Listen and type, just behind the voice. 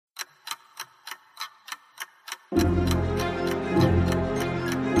Well,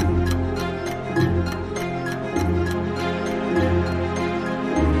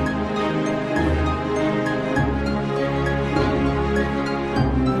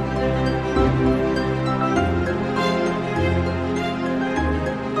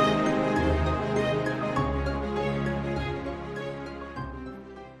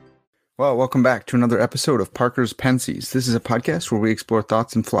 welcome back to another episode of Parker's Pensies. This is a podcast where we explore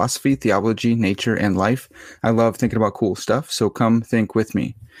thoughts in philosophy, theology, nature, and life. I love thinking about cool stuff, so come think with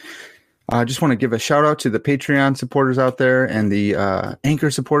me. I just want to give a shout out to the Patreon supporters out there and the Anchor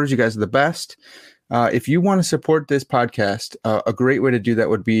supporters. You guys are the best. If you want to support this podcast, a great way to do that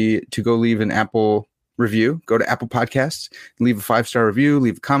would be to go leave an Apple review. Go to Apple Podcasts, leave a 5-star review,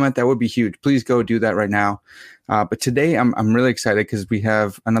 leave a comment. That would be huge. Please go do that right now. But today I'm really excited because we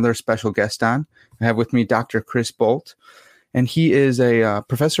have another special guest on. I have with me Dr. Chris Bolt, and he is a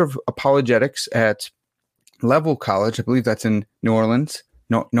professor of apologetics at Level College. I believe that's in New Orleans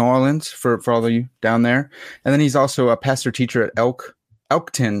for all of you down there. And then he's also a pastor teacher at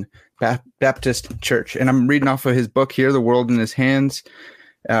Elkton Baptist Church. And I'm reading off of his book here, The World in His Hands,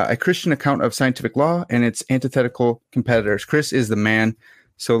 A Christian Account of Scientific Law and Its Antithetical Competitors. Chris is the man.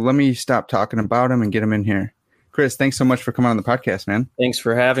 So let me stop talking about him and get him in here. Chris, thanks so much for coming on the podcast, man. Thanks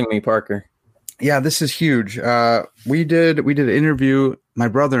for having me, Parker. Yeah, this is huge. We did an interview, my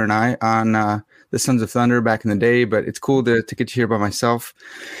brother and I, on the Sons of Thunder back in the day, but it's cool to get to hear by myself.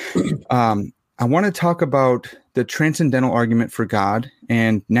 I want to talk about the transcendental argument for God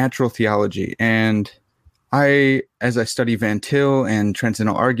and natural theology. And as I study Van Til and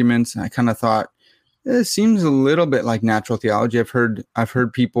transcendental arguments, I kind of thought, it seems a little bit like natural theology. I've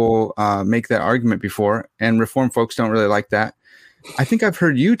heard people make that argument before, and Reformed folks don't really like that. I think I've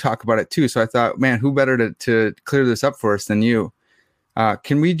heard you talk about it too. So I thought, man, who better to clear this up for us than you?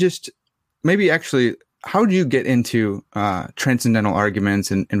 Can we just maybe actually, how do you get into transcendental arguments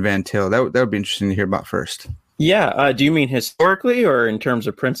and Van Til? That would be interesting to hear about first. Yeah. Do you mean historically or in terms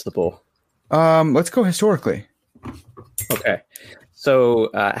of principle? Let's go historically. Okay. So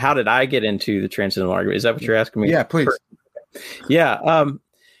how did I get into the transcendental argument? Is that what you're asking me? Yeah, please. Yeah.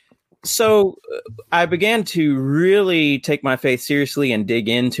 So I began to really take my faith seriously and dig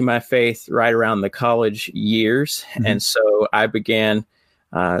into my faith right around the college years. Mm-hmm. And so I began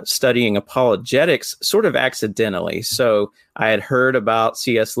studying apologetics sort of accidentally. So I had heard about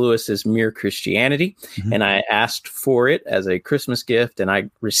C.S. Lewis's Mere Christianity, mm-hmm. and I asked for it as a Christmas gift, and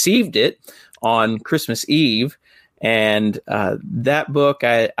I received it on Christmas Eve. And that book,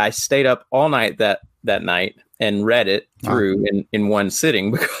 I stayed up all night that night and read it through in one sitting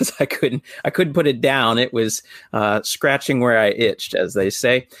because I couldn't put it down. It was scratching where I itched, as they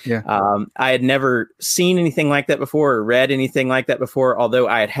say. Yeah. I had never seen anything like that before or read anything like that before, although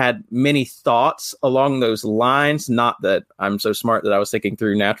I had many thoughts along those lines. Not that I'm so smart that I was thinking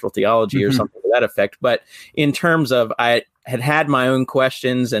through natural theology mm-hmm. or something to that effect, but in terms of I had my own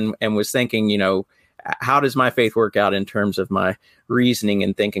questions and was thinking, how does my faith work out in terms of my reasoning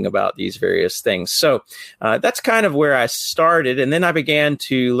and thinking about these various things? So that's kind of where I started. And then I began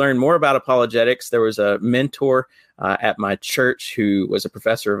to learn more about apologetics. There was a mentor at my church who was a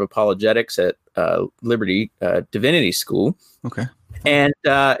professor of apologetics at Liberty Divinity School. Okay. And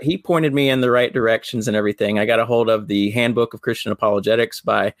he pointed me in the right directions and everything. I got a hold of the Handbook of Christian Apologetics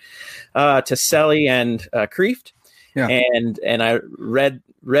by Tasselli and Kreeft. Yeah. And I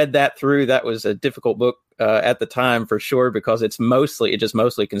read that through. That was a difficult book at the time for sure, because it just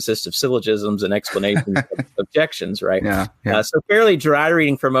mostly consists of syllogisms and explanations of objections, right? Yeah. So fairly dry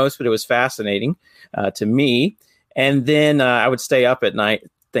reading for most, but it was fascinating to me. And then I would stay up at night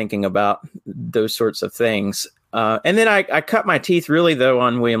thinking about those sorts of things. And then I cut my teeth really, though,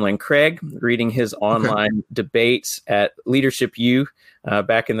 on William Lane Craig, reading his online debates at Leadership U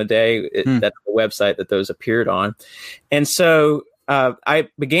back in the day. That's the website that those appeared on. And so I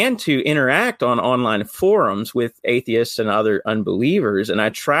began to interact on online forums with atheists and other unbelievers, and I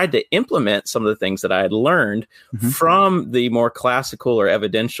tried to implement some of the things that I had learned mm-hmm. from the more classical or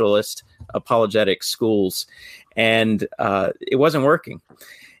evidentialist apologetic schools, and it wasn't working.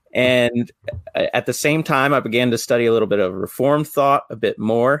 And at the same time, I began to study a little bit of Reformed thought a bit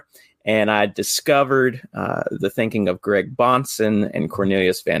more. And I discovered the thinking of Greg Bahnsen and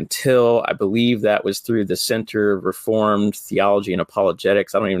Cornelius Van Til. I believe that was through the Center of Reformed Theology and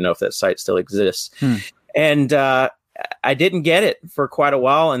Apologetics. I don't even know if that site still exists. And I didn't get it for quite a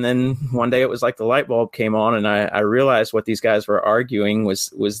while. And then one day it was like the light bulb came on, and I realized what these guys were arguing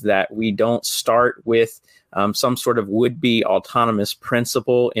was that we don't start with some sort of would-be autonomous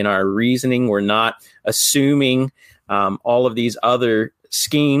principle in our reasoning. We're not assuming all of these other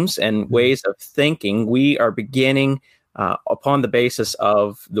schemes and ways of thinking, we are beginning upon the basis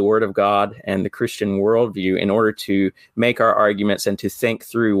of the Word of God and the Christian worldview in order to make our arguments and to think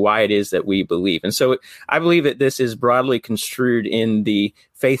through why it is that we believe. And so I believe that this is broadly construed in the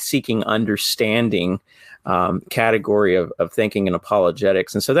faith-seeking understanding category of thinking and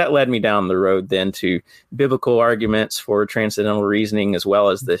apologetics. And so that led me down the road then to biblical arguments for transcendental reasoning, as well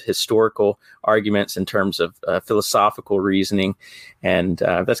as the historical arguments in terms of philosophical reasoning. And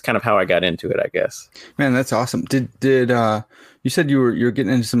that's kind of how I got into it, I guess. Man, that's awesome. Did you said you're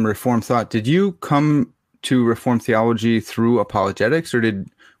getting into some Reformed thought. Did you come to Reformed theology through apologetics, or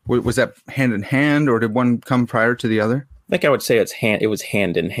was that hand in hand, or did one come prior to the other? I think I would say it was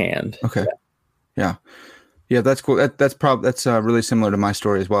hand in hand. Okay. Yeah, that's cool. That's really similar to my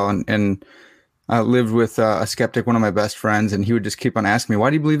story as well. And I lived with a skeptic, one of my best friends, and he would just keep on asking me, "Why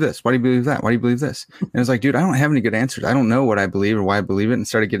do you believe this? Why do you believe that? Why do you believe this?" And I was like, "Dude, I don't have any good answers. I don't know what I believe or why I believe it." And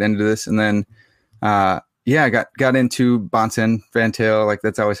started getting into this, and then I got into Bonson, Van Til, like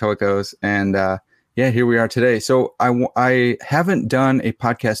that's always how it goes. And here we are today. So I haven't done a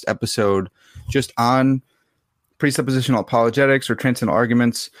podcast episode just on presuppositional apologetics or transcendental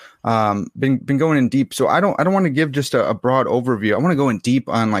arguments. Been going in deep. So I don't want to give just a broad overview. I want to go in deep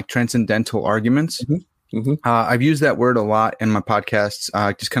on like transcendental arguments. Mm-hmm. Mm-hmm. I've used that word a lot in my podcasts,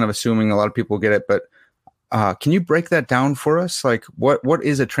 just kind of assuming a lot of people get it. But can you break that down for us? Like what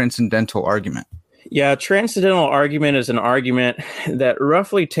is a transcendental argument? Yeah, transcendental argument is an argument that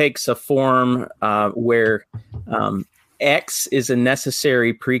roughly takes a form where X is a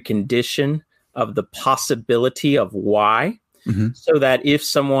necessary precondition of the possibility of Y, so that if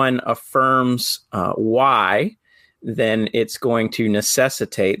someone affirms Y, then it's going to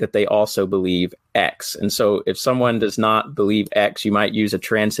necessitate that they also believe X. And so if someone does not believe X, you might use a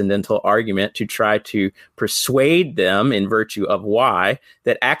transcendental argument to try to persuade them in virtue of Y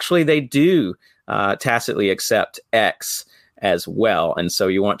that actually they do tacitly accept X as well. And so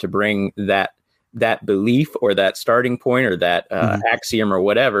you want to bring that belief or that starting point or that axiom or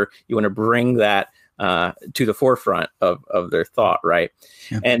whatever, you want to bring that to the forefront of their thought, right?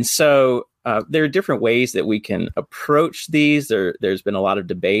 Yeah. And so there are different ways that we can approach these. There's been a lot of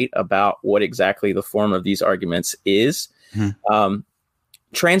debate about what exactly the form of these arguments is.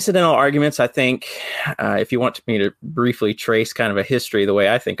 Transcendental arguments, I think, if you want me to briefly trace kind of a history, the way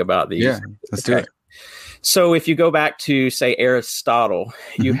I think about these. Yeah, let's do it. So if you go back to, say, Aristotle,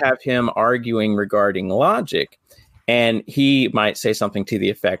 you have him arguing regarding logic, and he might say something to the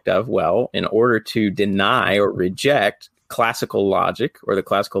effect of, well, in order to deny or reject classical logic or the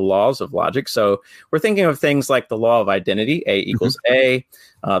classical laws of logic. So we're thinking of things like the law of identity, A equals A,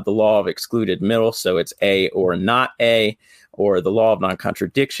 the law of excluded middle, so it's A or not A, or the law of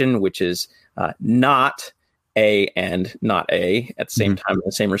non-contradiction, which is not A and not A at the same time in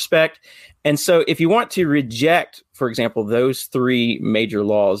the same respect. And so if you want to reject, for example, those three major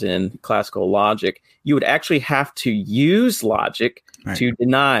laws in classical logic, you would actually have to use logic to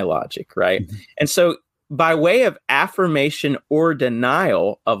deny logic, right? And so by way of affirmation or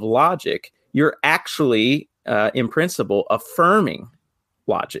denial of logic, you're actually, in principle, affirming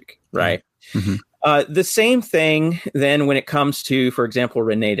logic, right? The same thing then when it comes to, for example,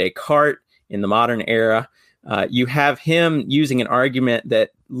 René Descartes in the modern era. You have him using an argument that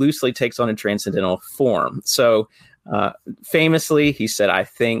loosely takes on a transcendental form. So famously, he said, "I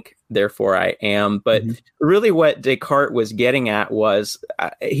think, therefore I am." But really what Descartes was getting at was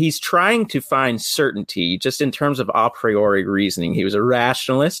he's trying to find certainty just in terms of a priori reasoning. He was a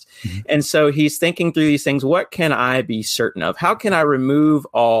rationalist. And so he's thinking through these things. What can I be certain of? How can I remove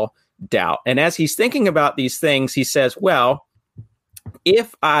all doubt? And as he's thinking about these things, he says, well,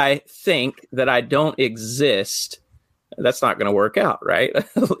 if I think that I don't exist, that's not going to work out, right?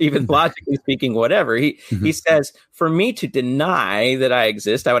 Even logically speaking, whatever. He says, for me to deny that I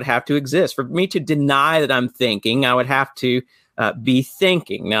exist, I would have to exist. For me to deny that I'm thinking, I would have to be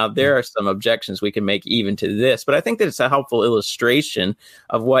thinking. Now, there are some objections we can make even to this, but I think that it's a helpful illustration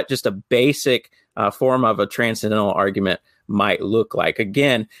of what just a basic form of a transcendental argument might look like.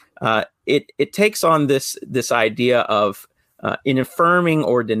 Again, it takes on this idea of in affirming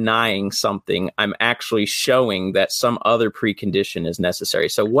or denying something, I'm actually showing that some other precondition is necessary.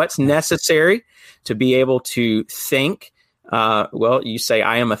 So what's necessary to be able to think? Well, you say,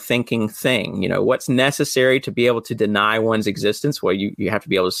 I am a thinking thing. You know, what's necessary to be able to deny one's existence? Well, you have to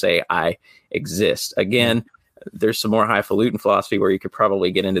be able to say, I exist. Again, there's some more highfalutin philosophy where you could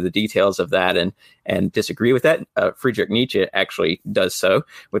probably get into the details of that and disagree with that. Friedrich Nietzsche actually does so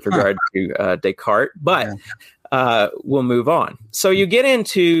with regard to Descartes. But we'll move on. So you get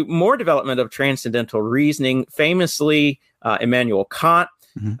into more development of transcendental reasoning. Famously, Immanuel Kant.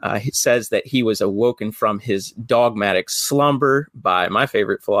 Mm-hmm. He says that he was awoken from his dogmatic slumber by my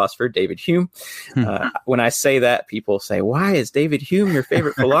favorite philosopher, David Hume. When I say that, people say, why is David Hume your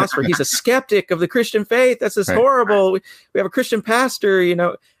favorite philosopher? He's a skeptic of the Christian faith. That's just horrible. We have a Christian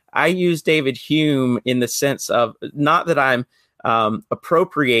pastor. I use David Hume in the sense of not that I'm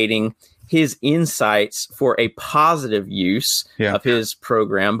appropriating his insights for a positive use of his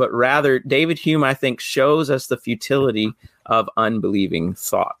program, but rather David Hume, I think, shows us the futility of unbelieving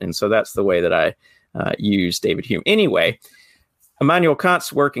thought. And so that's the way that I use David Hume. Anyway, Immanuel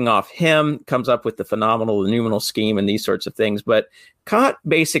Kant's working off him, comes up with the phenomenal, the noumenal scheme and these sorts of things. But Kant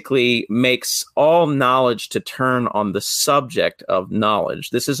basically makes all knowledge to turn on the subject of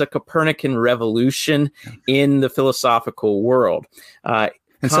knowledge. This is a Copernican revolution in the philosophical world.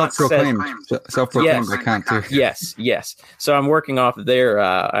 And self-proclaimed by Kant too. Yes. So I'm working off of their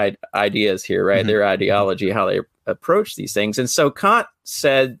ideas here, right? Mm-hmm. Their ideology, how they approach these things. And so Kant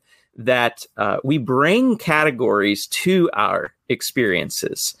said that we bring categories to our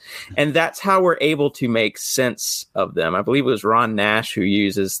experiences, and that's how we're able to make sense of them. I believe it was Ron Nash who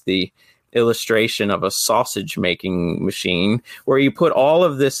uses the illustration of a sausage making machine where you put all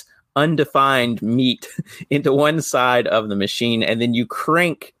of this undefined meat into one side of the machine, and then you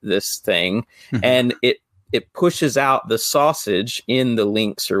crank this thing, and it pushes out the sausage in the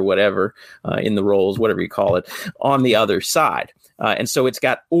links or whatever, in the rolls, whatever you call it, on the other side. And so it's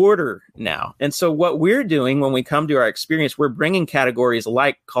got order now. And so what we're doing when we come to our experience, we're bringing categories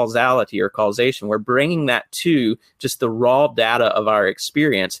like causality or causation. We're bringing that to just the raw data of our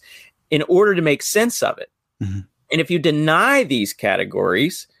experience in order to make sense of it. Mm-hmm. And if you deny these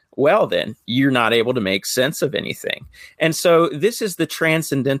categories, well, then you're not able to make sense of anything. And so this is the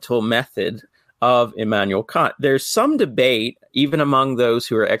transcendental method of Immanuel Kant. There's some debate, even among those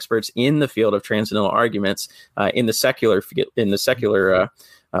who are experts in the field of transcendental arguments, in the secular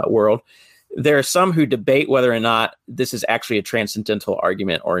world. There are some who debate whether or not this is actually a transcendental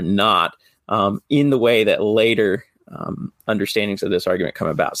argument or not, in the way that later understandings of this argument come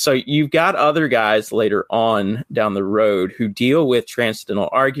about. So you've got other guys later on down the road who deal with transcendental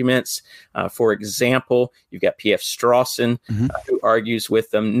arguments. For example, you've got P.F. Strawson, who argues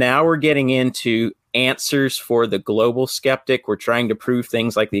with them. Now we're getting into answers for the global skeptic. We're trying to prove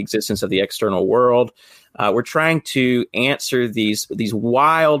things like the existence of the external world. We're trying to answer these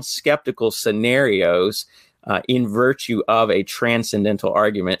wild skeptical scenarios in virtue of a transcendental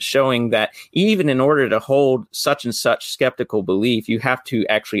argument, showing that even in order to hold such and such skeptical belief, you have to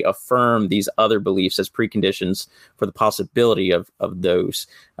actually affirm these other beliefs as preconditions for the possibility of those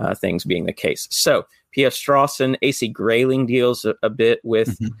things being the case. So P.F. Strawson, A.C. Grayling deals a bit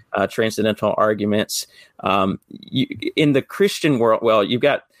with transcendental arguments. In the Christian world, well, you've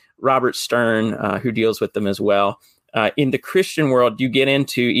got Robert Stern, who deals with them as well. In the Christian world, you get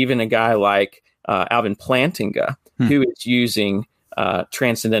into even a guy like Alvin Plantinga, who is using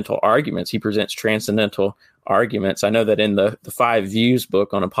transcendental arguments. He presents transcendental arguments. I know that in the Five Views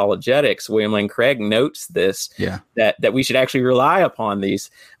book on apologetics, William Lane Craig notes this, that we should actually rely upon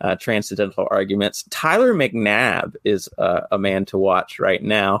these transcendental arguments. Tyler McNabb is a man to watch right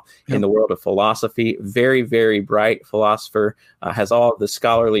now in the world of philosophy. Very, very bright philosopher, has all of the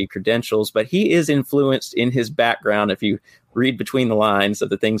scholarly credentials, but he is influenced in his background. If you read between the lines of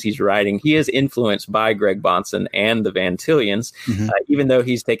the things he's writing, he is influenced by Greg Bahnsen and the Van Tillians, even though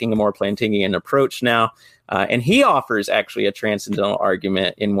he's taking a more Plantingian approach now. And he offers actually a transcendental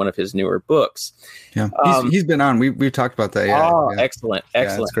argument in one of his newer books. Yeah, he's been on. We've talked about that. Excellent.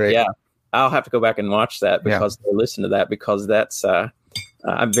 Yeah, that's great. Yeah, I'll have to go back and watch that or listen to that, because that's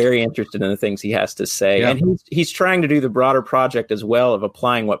I'm very interested in the things he has to say. And he's trying to do the broader project as well of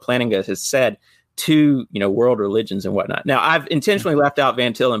applying what Plantinga has said to world religions and whatnot. Now, I've intentionally left out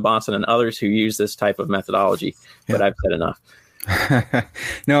Van Til and Bahnsen and others who use this type of methodology, but I've said enough.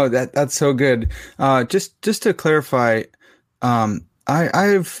 No, that's so good. Just to clarify, I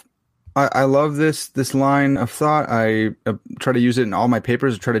love this line of thought. I try to use it in all my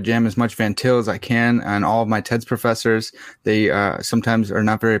papers. I try to jam as much Van Til as I can, and all of my TEDS professors. They sometimes are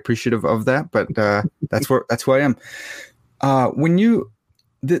not very appreciative of that, but that's who I am.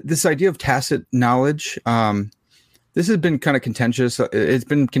 This idea of tacit knowledge, this has been kind of contentious. It's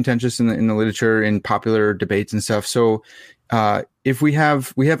been contentious in the literature, in popular debates and stuff. So if we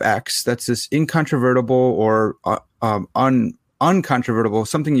have X, that's this incontrovertible or uncontrovertible,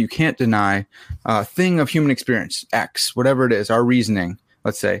 something you can't deny, thing of human experience, X, whatever it is, our reasoning,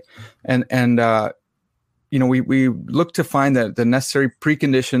 let's say, and we look to find that the necessary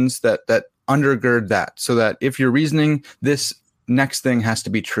preconditions that undergird that, so that if you're reasoning, this next thing has to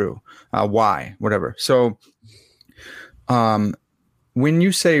be true. Why? Whatever. So when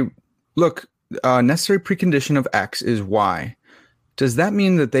you say, look, necessary precondition of X is Y, does that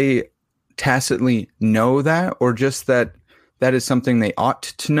mean that they tacitly know that, or just that is something they ought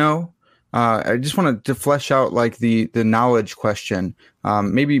to know? I just wanted to flesh out like the knowledge question.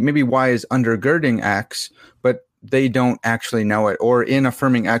 Maybe Y is undergirding X, but they don't actually know it. Or in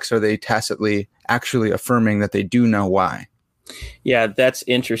affirming X, are they tacitly actually affirming that they do know Y? Yeah, that's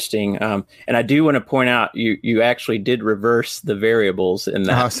interesting. And I do want to point out you actually did reverse the variables in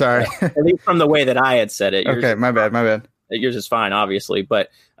that. Oh, sorry. At least from the way that I had said it. Okay, my bad. Yours is fine, obviously. But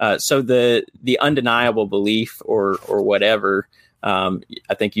so the undeniable belief or whatever, I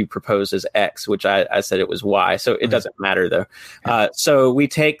think you proposed as X, which I said it was Y. So it doesn't matter, though. So we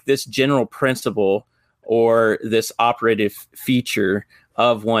take this general principle or this operative feature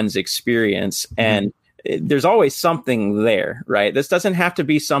of one's experience, and there's always something there, right? This doesn't have to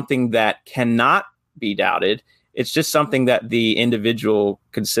be something that cannot be doubted. It's just something that the individual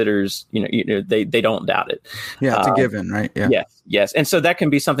considers, they don't doubt it. Yeah, it's a given, right? Yeah. Yes. And so that can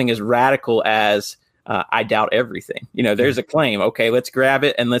be something as radical as I doubt everything. There's a claim. Okay, let's grab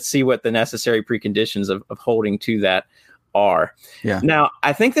it and let's see what the necessary preconditions of holding to that are. Yeah. Now,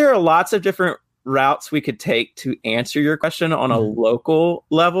 I think there are lots of different routes we could take to answer your question on a local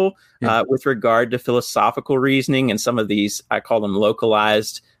level with regard to philosophical reasoning and some of these, I call them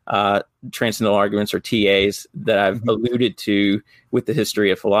localized transcendental arguments, or TAs, that I've alluded to with the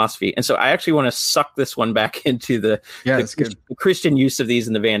history of philosophy. And so I actually want to suck this one back into the Christian use of these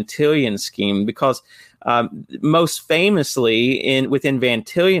in the Van Tillian scheme, because most famously within Van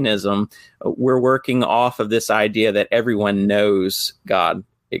Tillianism, we're working off of this idea that everyone knows God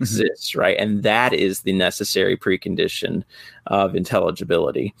exists, right? And that is the necessary precondition of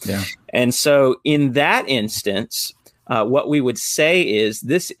intelligibility. Yeah. And so in that instance, what we would say is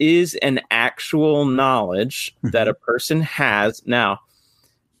this is an actual knowledge that a person has. Now,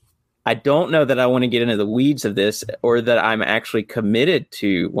 I don't know that I want to get into the weeds of this, or that I'm actually committed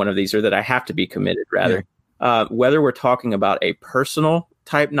to one of these, or that I have to be committed, rather. Whether we're talking about a personal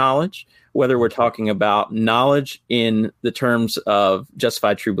type knowledge, whether we're talking about knowledge in the terms of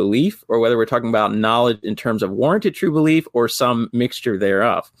justified true belief, or whether we're talking about knowledge in terms of warranted true belief, or some mixture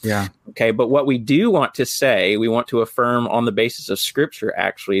thereof. Yeah. Okay. But what we do want to say, we want to affirm on the basis of Scripture,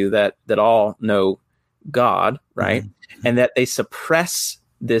 actually, that all know God, right? And that they suppress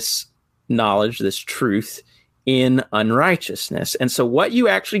this knowledge, this truth, in unrighteousness. And so what you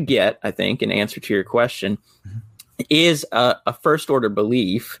actually get, I think, in answer to your question, is a first order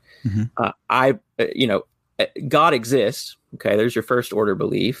belief. God exists. Okay, there's your first order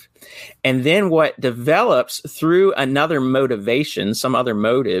belief. And then what develops through another motivation, some other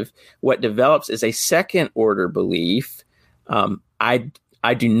motive, what develops is a second order belief. I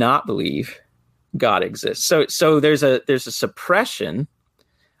do not believe God exists. So there's a suppression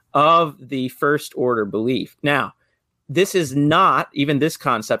of the first order belief. Now, this is not, even this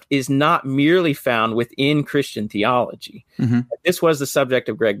concept is not merely found within Christian theology. This was the subject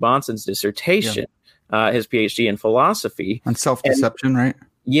of Greg Bonson's dissertation, his PhD in philosophy. On self-deception, right?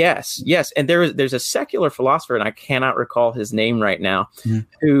 Yes. And there's a secular philosopher, and I cannot recall his name right now,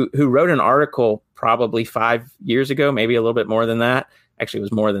 who wrote an article probably 5 years ago, maybe a little bit more than that. Actually, it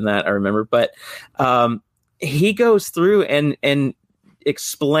was more than that, I remember. But he goes through and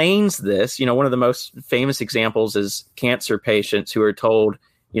explains this. One of the most famous examples is cancer patients who are told,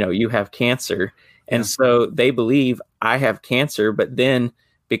 you have cancer. And so they believe I have cancer, but then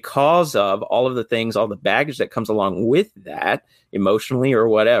because of all of the things, all the baggage that comes along with that, emotionally or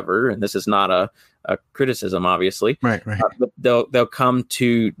whatever, and this is not a criticism, obviously, right. But they'll come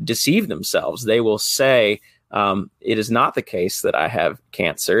to deceive themselves. They will say, it is not the case that I have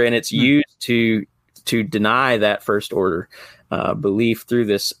cancer. And it's used to deny that first order belief through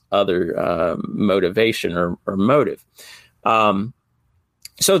this other motivation or motive.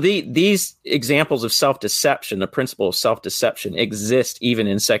 So these examples of self-deception, the principle of self-deception, exist even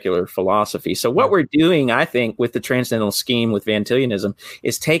in secular philosophy. So what we're doing, I think, with the transcendental scheme with Van Tillianism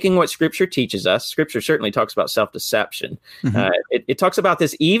is taking what Scripture teaches us. Scripture certainly talks about self-deception. It talks about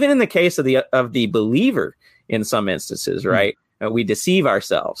this even in the case of the believer in some instances, right? We deceive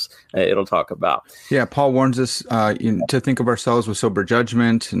ourselves, it'll talk about. Yeah, Paul warns us to think of ourselves with sober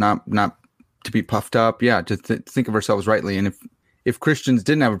judgment, not to be puffed up. Yeah, to think of ourselves rightly. And if Christians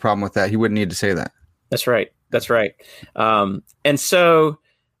didn't have a problem with that, he wouldn't need to say that. That's right. And so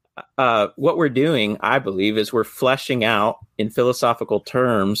what we're doing, I believe, is we're fleshing out in philosophical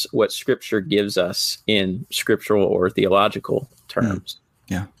terms what Scripture gives us in scriptural or theological terms.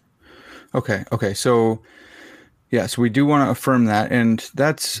 Yeah. Okay. So... yeah, so we do want to affirm that, and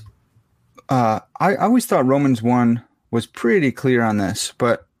that's. I always thought Romans 1 was pretty clear on this,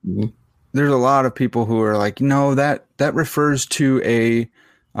 but Mm-hmm. there's a lot of people who are like, no, that refers to a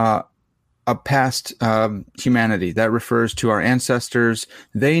past humanity. That refers to our ancestors.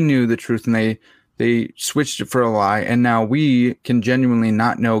 They knew the truth and they switched it for a lie. And now we can genuinely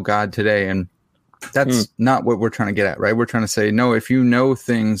not know God today. And that's not what we're trying to get at, right? We're trying to say, no, if you know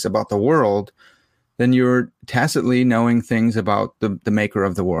things about the world, then you're tacitly knowing things about the maker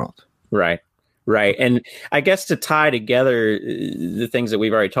of the world. Right. Right. And I guess to tie together the things that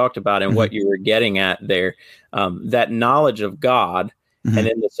we've already talked about and what you were getting at there, that knowledge of God and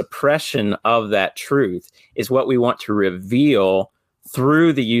then the suppression of that truth is what we want to reveal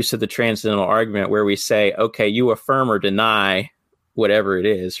through the use of the transcendental argument, where we say, okay, you affirm or deny whatever it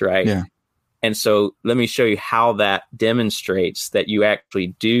is, right? Yeah. And so let me show you how that demonstrates that you actually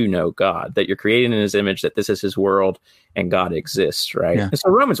do know God, that you're created in his image, that this is his world and God exists, right? Yeah. And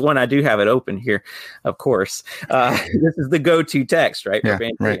so Romans 1, I do have it open here, of course. This is the go-to text, right? Yeah, For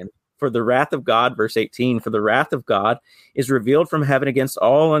right. For the wrath of God, verse 18, for the wrath of God is revealed from heaven against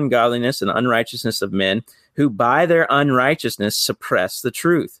all ungodliness and unrighteousness of men who by their unrighteousness suppress the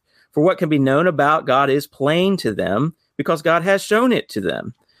truth. For what can be known about God is plain to them because God has shown it to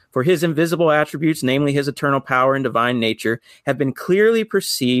them. For his invisible attributes, namely his eternal power and divine nature, have been clearly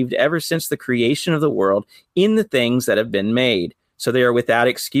perceived ever since the creation of the world in the things that have been made. So they are without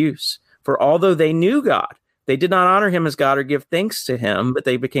excuse. For although they knew God, they did not honor him as God or give thanks to him, but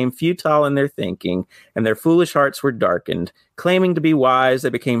they became futile in their thinking, and their foolish hearts were darkened. Claiming to be wise, they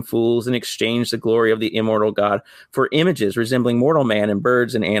became fools and exchanged the glory of the immortal God for images resembling mortal man and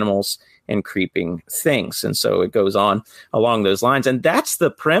birds and animals and creeping things. And so it goes on along those lines. And that's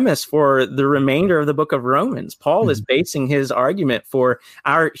the premise for the remainder of the book of Romans. Paul is basing his argument for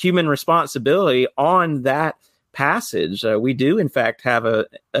our human responsibility on that passage. We do, in fact, have a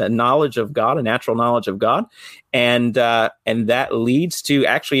knowledge of God, a natural knowledge of God, and that leads to,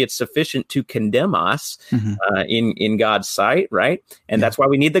 actually, it's sufficient to condemn us in God's sight, right? And that's why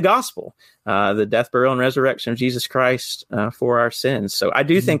we need the gospel, the death, burial, and resurrection of Jesus Christ for our sins. So I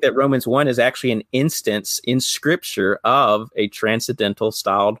do think that Romans 1 is actually an instance in Scripture of a transcendental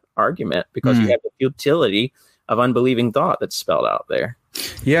styled argument, because you have the futility of unbelieving thought that's spelled out there.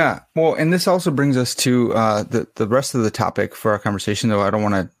 Yeah. Well, and this also brings us to the rest of the topic for our conversation, though I don't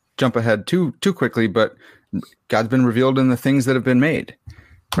want to jump ahead too quickly, but God's been revealed in the things that have been made,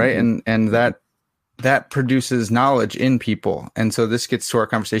 right? And that produces knowledge in people. And so this gets to our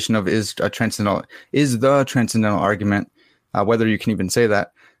conversation of is the transcendental argument, whether you can even say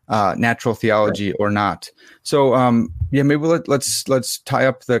that, natural theology or not. So maybe let's tie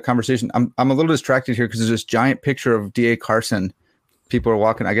up the conversation. I'm a little distracted here because there's this giant picture of D.A. Carson. People are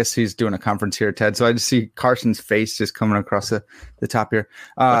walking. I guess he's doing a conference here, Ted. So I just see Carson's face just coming across the top here.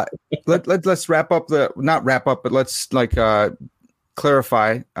 Let's wrap up but let's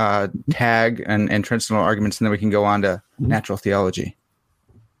clarify tag and transcendental arguments, and then we can go on to natural theology.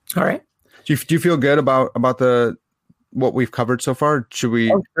 All right. Do you feel good about what we've covered so far? Should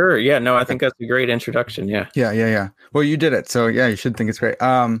we? Oh, sure. Yeah. No, I think that's a great introduction. Yeah. Yeah. Well, you did it. So yeah, you should think it's great.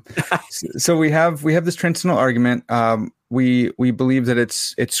 So we have this transcendental argument. We believe that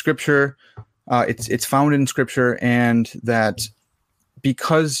it's Scripture, it's found in Scripture, and that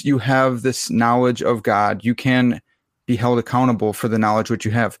because you have this knowledge of God, you can be held accountable for the knowledge which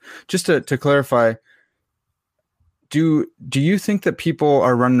you have. Just to clarify, do you think that people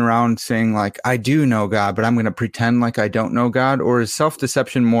are running around saying like, I do know God, but I'm going to pretend like I don't know God? Or is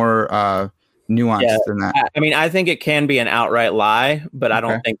self-deception more nuanced than that? I mean, I think it can be an outright lie, but I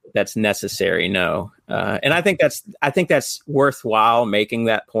don't think that's necessary. No. And I think that's worthwhile making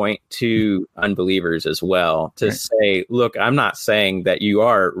that point to unbelievers as well, to say, look, I'm not saying that you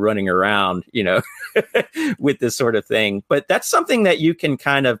are running around, with this sort of thing, but that's something that you can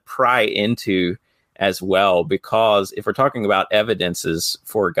kind of pry into as well, because if we're talking about evidences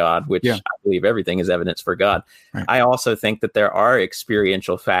for God, which I believe everything is evidence for God, I also think that there are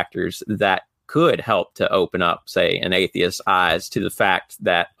experiential factors that could help to open up, say, an atheist's eyes to the fact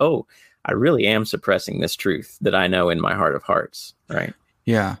that, oh, I really am suppressing this truth that I know in my heart of hearts, right?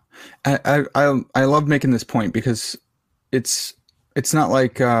 Yeah. I love making this point because it's not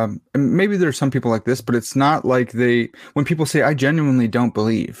like, maybe there's some people like this, but it's not like when people say, I genuinely don't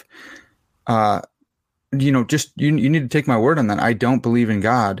believe, just you need to take my word on that. I don't believe in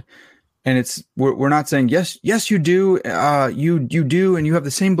God. And we're not saying, yes, you do. You do. And you have the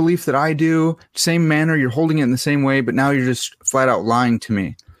same belief that I do, same manner. You're holding it in the same way, but now you're just flat out lying to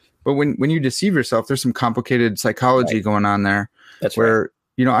me. But when you deceive yourself, there's some complicated psychology going on there. That's where,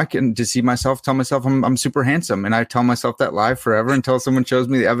 I can deceive myself, tell myself I'm super handsome. And I tell myself that lie forever until someone shows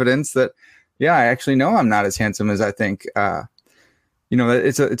me the evidence that Yeah, I actually know I'm not as handsome as I think.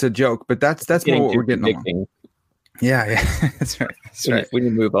 It's a joke, but that's more what we're getting on. Yeah, that's right. That's right. We need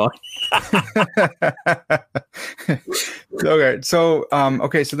to move on. Okay, so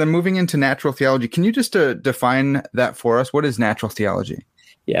so then moving into natural theology, can you just define that for us? What is natural theology?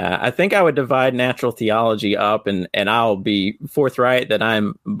 Yeah, I think I would divide natural theology up, and I'll be forthright that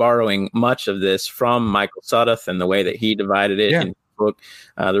I'm borrowing much of this from Michael Sudduth and the way that he divided it in his book,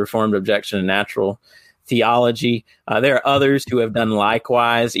 The Reformed Objection to Natural Theology. There are others who have done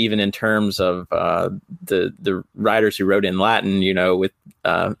likewise, even in terms of the writers who wrote in Latin, with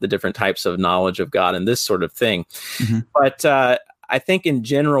the different types of knowledge of God and this sort of thing. Mm-hmm. But I think in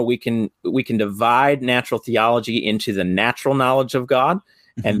general, we can divide natural theology into the natural knowledge of God,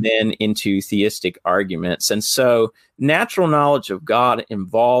 mm-hmm. and then into theistic arguments. And so natural knowledge of God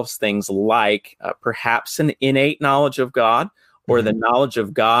involves things like perhaps an innate knowledge of God, or the knowledge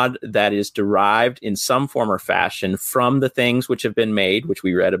of God that is derived in some form or fashion from the things which have been made, which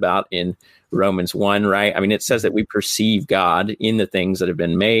we read about in Romans 1, right? I mean, it says that we perceive God in the things that have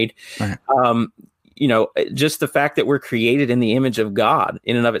been made. Right. Just the fact that we're created in the image of God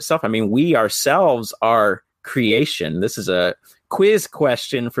in and of itself. I mean, we ourselves are creation. This is a quiz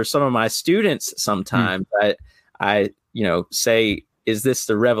question for some of my students sometimes. I say, is this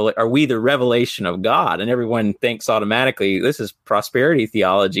are we the revelation of God? And everyone thinks automatically this is prosperity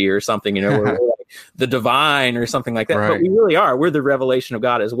theology or something, we're like the divine or something like that. Right. But we really are. We're the revelation of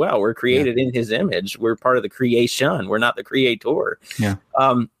God as well. We're created in his image. We're part of the creation. We're not the creator. Yeah.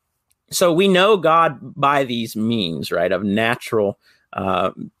 So we know God by these means, right, of natural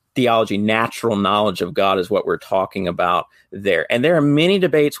theology. Natural knowledge of God is what we're talking about there. And there are many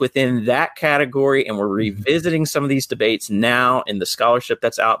debates within that category, and we're revisiting some of these debates now in the scholarship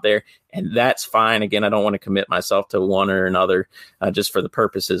that's out there, and that's fine. Again, I don't want to commit myself to one or another just for the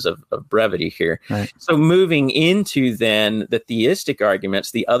purposes of brevity here. Right. So moving into then the theistic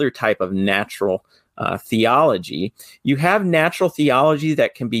arguments, the other type of natural theology, you have natural theology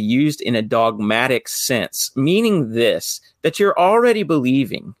that can be used in a dogmatic sense, meaning that you're already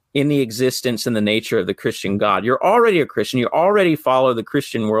believing in the existence and the nature of the Christian God. You're already a Christian. You already follow the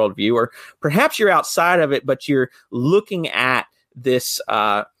Christian worldview, or perhaps you're outside of it, but you're looking at this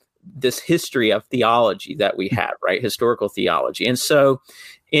history of theology that we have, right? Historical theology. And so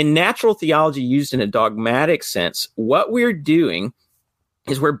in natural theology used in a dogmatic sense, what we're doing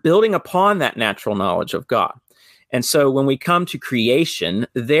is we're building upon that natural knowledge of God. And so when we come to creation,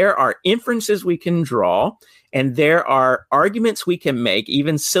 there are inferences we can draw, and there are arguments we can make,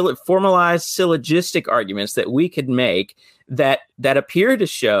 even formalized syllogistic arguments that we could make that appear to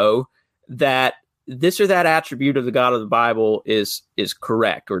show that this or that attribute of the God of the Bible is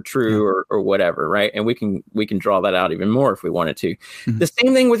correct or true or whatever, right? And we can draw that out even more if we wanted to. Mm-hmm. The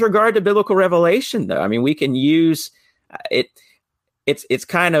same thing with regard to biblical revelation, though. I mean, we can use it. It's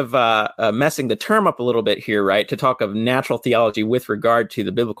kind of messing the term up a little bit here, right, to talk of natural theology with regard to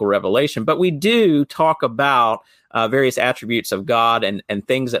the biblical revelation. But we do talk about various attributes of God and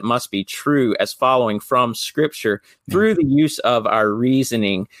things that must be true as following from Scripture through the use of our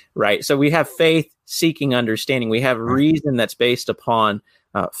reasoning, right? So we have faith seeking understanding. We have reason that's based upon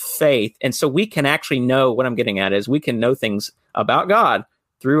faith. And so we can actually know, what I'm getting at is we can know things about God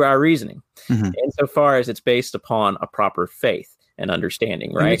through our reasoning, insofar as it's based upon a proper faith and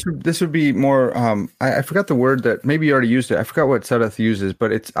understanding, right? And this would be more, I forgot the word that, maybe you already used it. I forgot what Sudduth uses,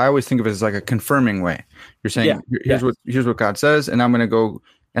 but I always think of it as like a confirming way. You're saying, here's what God says, and I'm going to go,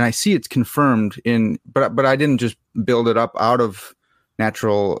 and I see it's confirmed but I didn't just build it up out of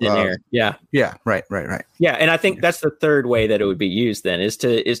natural. Right. Yeah. Yeah. And I think that's the third way that it would be used then, is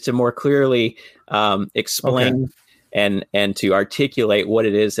to more clearly explain and to articulate what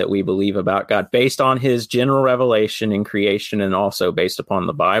it is that we believe about God based on his general revelation in creation, and also based upon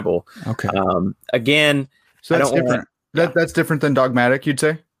the Bible. Okay. Again, so that's different. That's different than dogmatic, you'd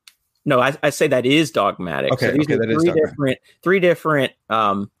say? No, I say that is dogmatic. Okay. So these are three different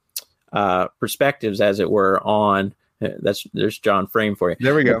perspectives, as it were, on there's John Frame for you.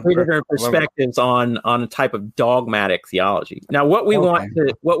 There we go. Three different perspectives on a type of dogmatic theology. Now, what we want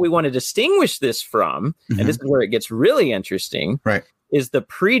to distinguish this from, and this is where it gets really interesting, right, is the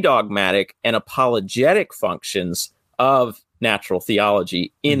pre-dogmatic and apologetic functions of natural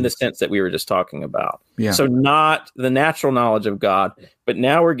theology in the sense that we were just talking about. Yeah. So not the natural knowledge of God, but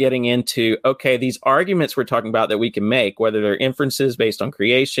now we're getting into, these arguments we're talking about that we can make, whether they're inferences based on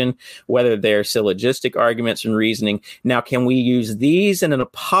creation, whether they're syllogistic arguments and reasoning. Now, can we use these in an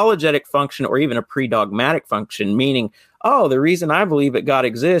apologetic function or even a pre-dogmatic function, meaning, the reason I believe that God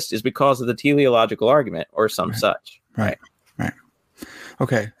exists is because of the teleological argument or some such. Right.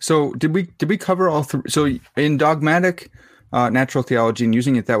 Okay. So did we cover all three? So in dogmatic natural theology and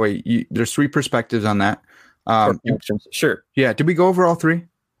using it that way, there's three perspectives on that. Sure. Yeah. Did we go over all three?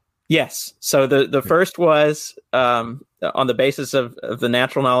 Yes. So the first was on the basis of the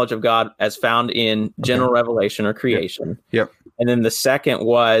natural knowledge of God as found in general revelation or creation. Yep. And then the second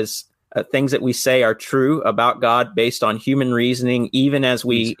was things that we say are true about God based on human reasoning, even as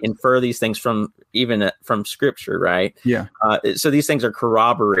we infer these things from Scripture, right? Yeah. So these things are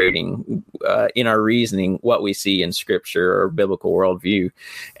corroborating in our reasoning what we see in Scripture or biblical worldview,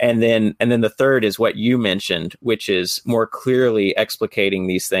 and then the third is what you mentioned, which is more clearly explicating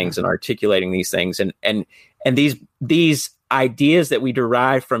these things and articulating these things, and these ideas that we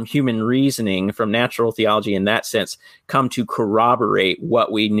derive from human reasoning, from natural theology in that sense, come to corroborate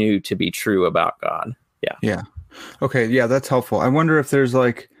what we knew to be true about God. Yeah. Yeah. Okay. Yeah, that's helpful. I wonder if there's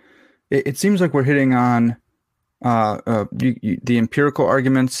it seems like we're hitting on the empirical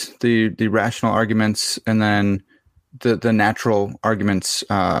arguments, the rational arguments, and then the natural arguments,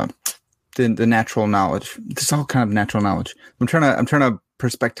 the natural knowledge. This is all kind of natural knowledge. I'm trying to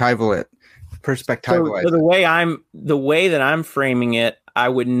perspectival it. So the way that I'm framing it, I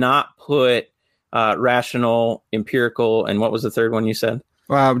would not put rational, empirical, and what was the third one you said?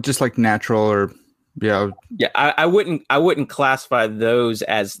 Just like natural or yeah. I wouldn't classify those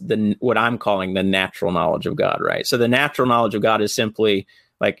as what I'm calling the natural knowledge of God, right? So the natural knowledge of God is simply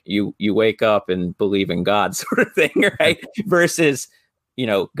like you wake up and believe in God sort of thing, right? Versus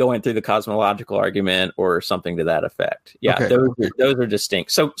going through the cosmological argument or something to that effect. Yeah, okay. Those are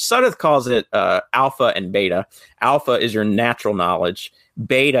distinct. So Sudduth calls it alpha and beta. Alpha is your natural knowledge.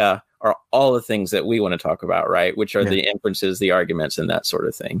 Beta are all the things that we want to talk about, right? Which are the inferences, the arguments, and that sort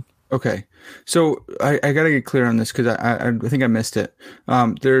of thing. Okay. So I got to get clear on this because I think I missed it.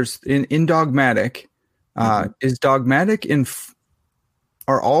 There's in dogmatic, is dogmatic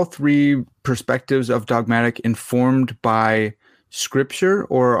are all three perspectives of dogmatic informed by Scripture,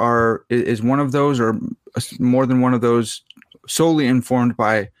 or is one of those or more than one of those solely informed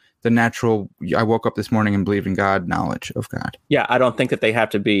by the natural, I woke up this morning and believed in God, knowledge of God? Yeah, I don't think that they have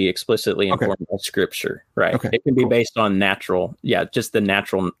to be explicitly informed by Scripture, right? Okay, it can be based on natural, just the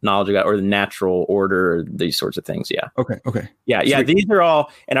natural knowledge of God or the natural order, or these sorts of things, yeah. Okay. Yeah, these are all,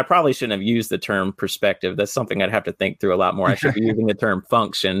 and I probably shouldn't have used the term perspective. That's something I'd have to think through a lot more. I should be using the term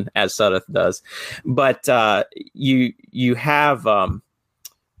function, as Sudduth does. But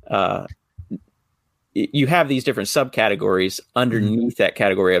you have these different subcategories underneath that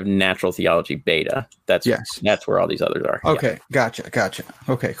category of natural theology beta. That's where all these others are. Okay. Yeah. Gotcha.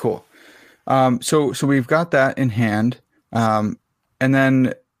 Okay, cool. So we've got that in hand. And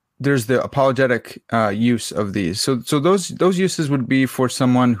then there's the apologetic use of these. So those uses would be for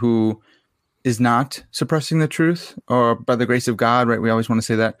someone who is not suppressing the truth, or by the grace of God, right? We always want to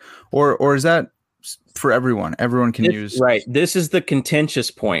say that. Or is that for everyone? Everyone can use. Right. This is the contentious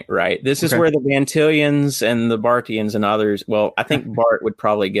point, right? This is where the Van Tillians and the Bartians and others, well, I think Bart would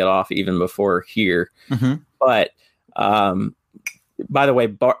probably get off even before here. Mm-hmm. But by the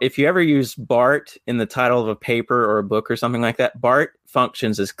way, if you ever use Bart in the title of a paper or a book or something like that, Bart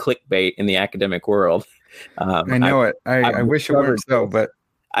functions as clickbait in the academic world. I know it. I wish it weren't so, but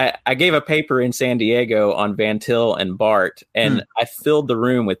I gave a paper in San Diego on Van Til and Bart, and I filled the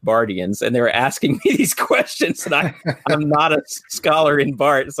room with Bartians, and they were asking me these questions, and I'm not a scholar in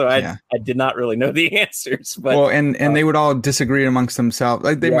Bart, so I did not really know the answers. But and they would all disagree amongst themselves.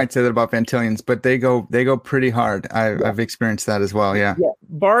 Like they might say that about Van Tillians, but they go pretty hard. I've experienced that as well. Yeah.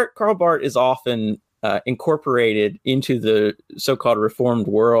 Karl Barth is often incorporated into the so-called Reformed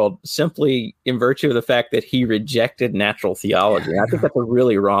world simply in virtue of the fact that he rejected natural theology. I think that's a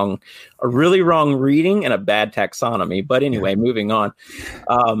really wrong reading and a bad taxonomy. But anyway, moving on.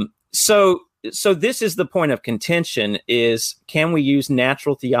 So this is the point of contention: is can we use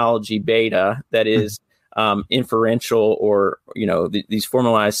natural theology beta, that is inferential, or these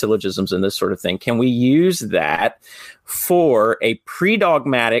formalized syllogisms and this sort of thing? Can we use that for a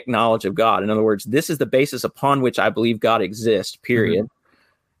pre-dogmatic knowledge of God? In other words, this is the basis upon which I believe God exists, period.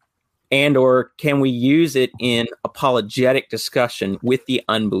 And or can we use it in apologetic discussion with the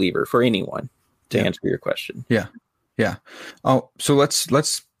unbeliever, for anyone, to answer your question? Yeah. Oh, so let's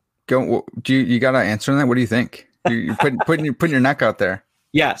go. You got to answer on that? What do you think? You're putting your neck out there.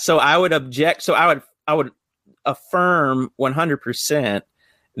 Yeah. So I would object. So I would affirm 100%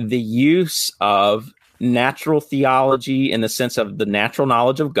 the use of natural theology in the sense of the natural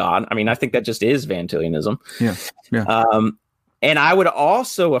knowledge of God. I mean, I think that just is Van Tillianism. Yeah. And I would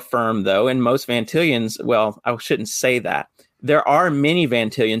also affirm, though, in most Van Tillians, well, I shouldn't say that. there are many Van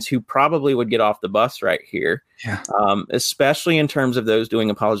Tillians who probably would get off the bus right here, especially in terms of those doing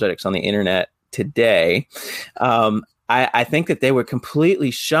apologetics on the internet today. I think that they would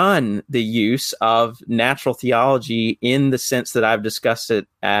completely shun the use of natural theology in the sense that I've discussed it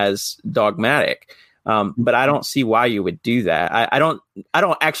as dogmatic. But I don't see why you would do that. I don't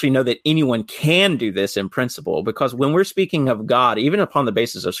actually know that anyone can do this in principle, because when we're speaking of God, even upon the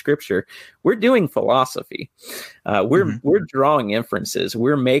basis of Scripture, we're doing philosophy. We're drawing inferences.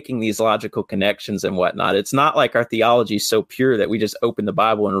 We're making these logical connections and whatnot. It's not like our theology is so pure that we just open the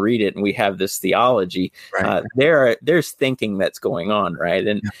Bible and read it and we have this theology. Right. There's thinking that's going on,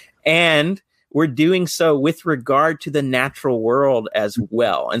 right? And we're doing so with regard to the natural world as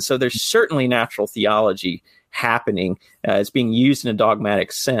well. And so there's certainly natural theology happening. It's being used in a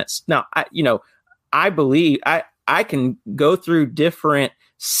dogmatic sense. Now, I believe I can go through different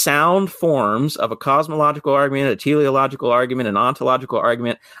sound forms of a cosmological argument, a teleological argument, an ontological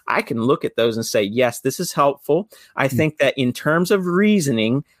argument. I can look at those and say, yes, this is helpful. I think that in terms of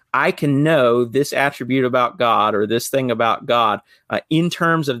reasoning, I can know this attribute about God or this thing about God in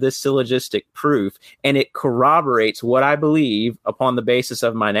terms of this syllogistic proof, and it corroborates what I believe upon the basis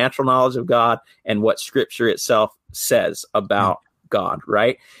of my natural knowledge of God and what Scripture itself says about God,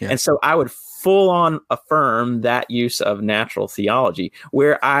 right? Yeah. And so I would full on affirm that use of natural theology.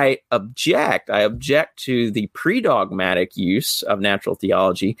 Where I object to the pre-dogmatic use of natural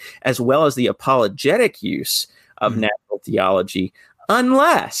theology as well as the apologetic use of natural theology,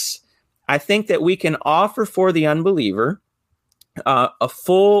 unless I think that we can offer for the unbeliever a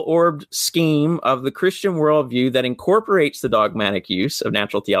full-orbed scheme of the Christian worldview that incorporates the dogmatic use of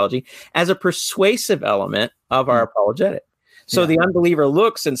natural theology as a persuasive element of our apologetic. So the unbeliever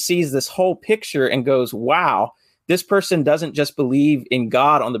looks and sees this whole picture and goes, wow, this person doesn't just believe in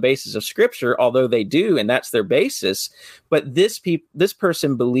God on the basis of Scripture, although they do, and that's their basis. But this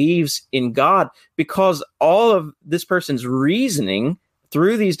person believes in God because all of this person's reasoning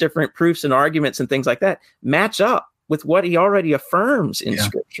through these different proofs and arguments and things like that match up with what he already affirms in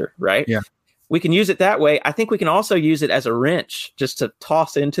Scripture, right? Yeah. We can use it that way. I think we can also use it as a wrench just to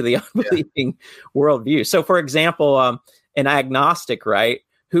toss into the unbelieving worldview. So, for example, an agnostic, right,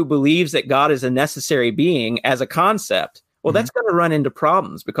 who believes that God is a necessary being as a concept, well, that's going to run into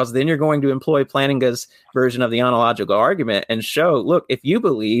problems, because then you're going to employ Plantinga's version of the ontological argument and show, look, if you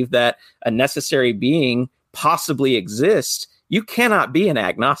believe that a necessary being possibly exists, you cannot be an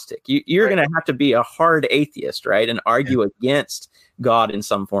agnostic. You're going to have to be a hard atheist, right, and argue against God in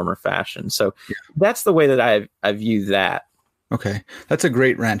some form or fashion. So that's the way that I view that. Okay. That's a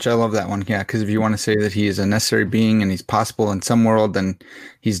great wrench. I love that one. Yeah. Because if you want to say that he is a necessary being and he's possible in some world, then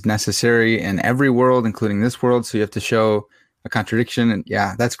he's necessary in every world, including this world. So you have to show a contradiction. And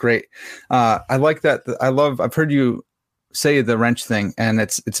yeah, that's great. I like that. I've heard you say the wrench thing, and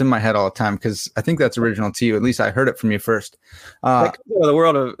it's in my head all the time, because I think that's original to you. At least I heard it from you first. The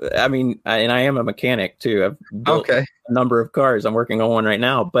world of, and I am a mechanic too. I've built a number of cars. I'm working on one right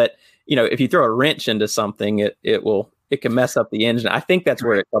now. But, if you throw a wrench into something, it can mess up the engine. I think that's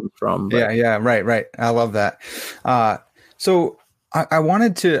where it comes from. But. Yeah. Right. I love that. So I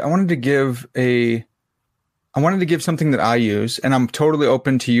wanted to give something that I use, and I'm totally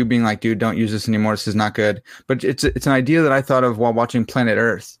open to you being like, dude, don't use this anymore. This is not good. But it's an idea that I thought of while watching Planet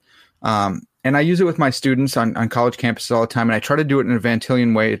Earth. And I use it with my students on college campuses all the time. And I try to do it in a Van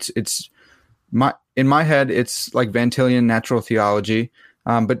Tillian way. In my head, it's like Van Tillian natural theology.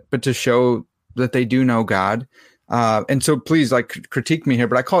 But to show that they do know God. And so please, critique me here,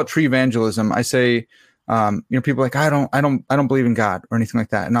 but I call it tree evangelism. I say, people are like, I don't believe in God or anything like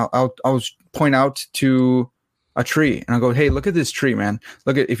that. And I'll point out to a tree and I'll go, hey, look at this tree, man.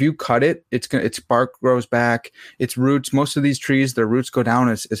 If you cut it, its bark grows back, its roots. Most of these trees, their roots go down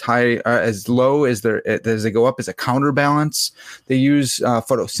as high, as low as they go up as a counterbalance. They use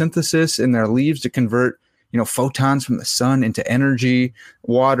photosynthesis in their leaves to convert photons from the sun into energy,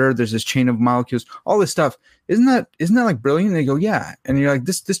 water. There's this chain of molecules, all this stuff. Isn't that like brilliant? And they go, yeah. And you're like,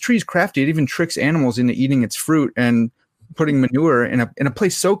 this tree's crafty. It even tricks animals into eating its fruit and putting manure in a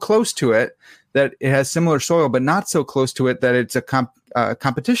place so close to it that it has similar soil, but not so close to it that it's a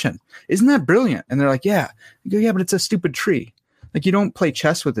competition. Isn't that brilliant? And they're like, yeah. You go, yeah, but it's a stupid tree. Like, you don't play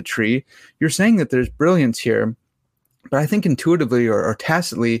chess with a tree. You're saying that there's brilliance here. But I think intuitively or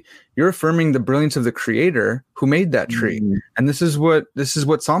tacitly, you're affirming the brilliance of the Creator who made that tree. And this is what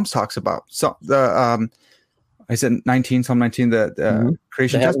Psalms talks about. So I said Psalm 19, the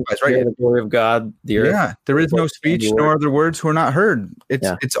creation testifies, right? The glory of God, the earth. Yeah, there is no speech nor other words who are not heard.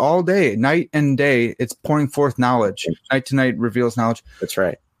 It's all day, night and day. It's pouring forth knowledge. Night to night reveals knowledge. That's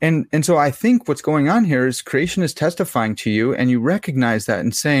right. And so I think what's going on here is creation is testifying to you, and you recognize that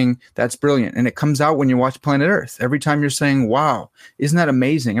and saying that's brilliant. And it comes out when you watch Planet Earth. Every time you're saying, wow, isn't that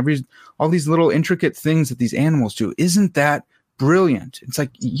amazing? All these little intricate things that these animals do, isn't that brilliant? It's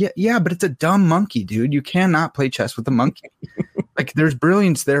like, yeah, but it's a dumb monkey, dude. You cannot play chess with a monkey. Like, there's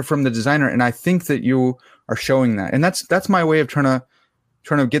brilliance there from the designer. And I think that you are showing that. And that's my way of trying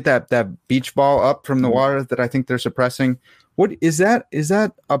to get that beach ball up from the water that I think they're suppressing. What is that? Is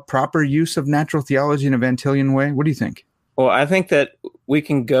that a proper use of natural theology in a Van Tillian way? What do you think? Well, I think that we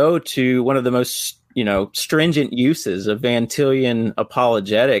can go to one of the most, stringent uses of Van Tillian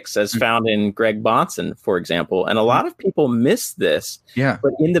apologetics as found in Greg Bahnsen, for example. And a lot of people miss this. Yeah.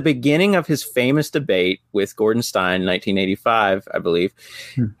 But in the beginning of his famous debate with Gordon Stein, 1985, I believe,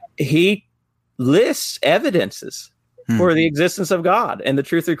 he lists evidences for the existence of God and the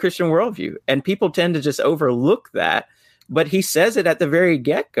truth of the Christian worldview. And people tend to just overlook that. But he says it at the very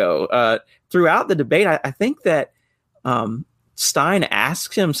get-go. Throughout the debate, I think that Stein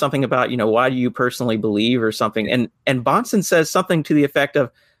asks him something about, why do you personally believe or something? And Bahnsen says something to the effect of,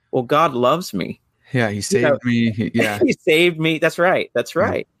 well, God loves me. Yeah, he saved me. He saved me. That's right.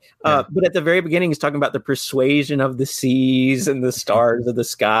 Yeah. But at the very beginning, he's talking about the persuasion of the seas and the stars of the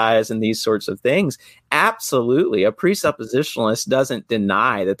skies and these sorts of things. Absolutely. A presuppositionalist doesn't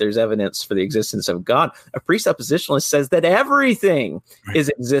deny that there's evidence for the existence of God. A presuppositionalist says that everything is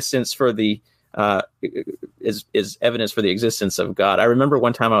existence for the is evidence for the existence of God. I remember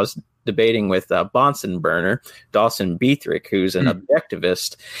one time I was debating with Bonson burner Dawson Beathrick, who's an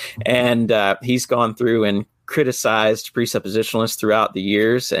objectivist, and he's gone through and criticized presuppositionalists throughout the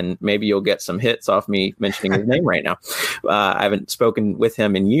years, and maybe you'll get some hits off me mentioning his name right now. I haven't spoken with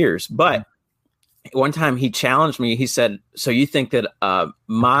him in years, but one time he challenged me. He said, so you think that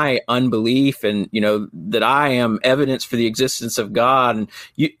my unbelief and, that I am evidence for the existence of God, and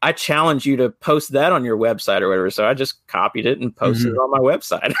I challenge you to post that on your website or whatever. So I just copied it and posted it on my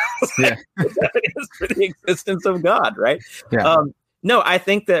website. It's evidence for the existence of God, right? Yeah. No, I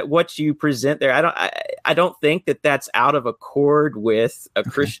think that what you present there, I don't think that that's out of accord with a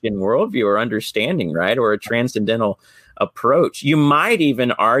Christian worldview or understanding, right? Or a transcendental approach. You might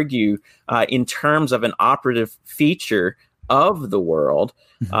even argue in terms of an operative feature of the world,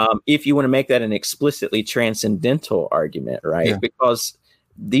 if you want to make that an explicitly transcendental argument, right? Yeah. Because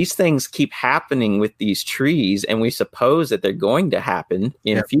these things keep happening with these trees, and we suppose that they're going to happen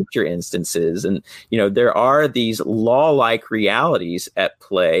in future instances. And, there are these law-like realities at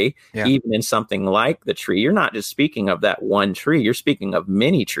play, even in something like the tree. You're not just speaking of that one tree. You're speaking of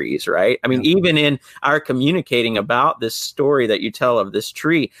many trees, right? I mean, even in our communicating about this story that you tell of this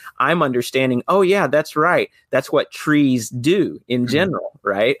tree, I'm understanding, oh, yeah, that's right. That's what trees do in general,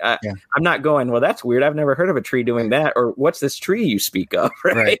 right? I'm not going, well, that's weird. I've never heard of a tree doing that. Or what's this tree you speak of?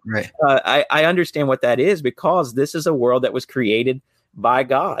 Right. I understand what that is, because this is a world that was created by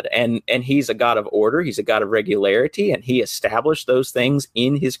God, and he's a God of order. He's a God of regularity, and he established those things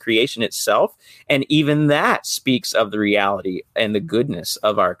in his creation itself. And even that speaks of the reality and the goodness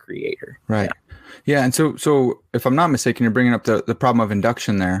of our creator. Right. Yeah. And so if I'm not mistaken, you're bringing up the problem of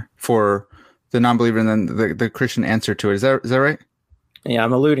induction there for the non-believer, and then the Christian answer to it. Is that right? Yeah,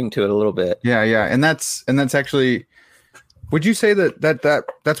 I'm alluding to it a little bit. Yeah. And that's actually, would you say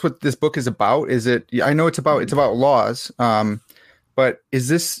that's what this book is about? Is it? I know it's about laws, but is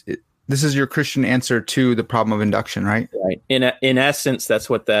this is your Christian answer to the problem of induction, right? Right. In essence, that's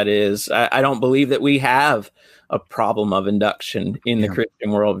what that is. I don't believe that we have a problem of induction in the Christian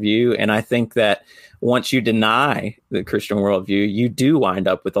worldview, and I think that once you deny the Christian worldview, you do wind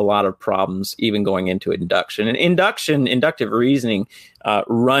up with a lot of problems, even going into induction. And inductive reasoning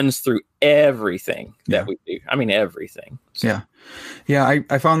runs through everything that we do. I mean, everything. So. Yeah.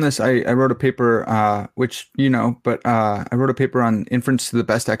 I found this. I wrote a paper, I wrote a paper on inference to the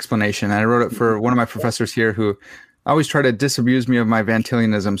best explanation. And I wrote it for one of my professors here who always try to disabuse me of my Van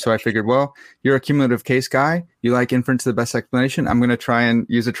Tillianism. So I figured, well, you're a cumulative case guy. You like inference to the best explanation. I'm going to try and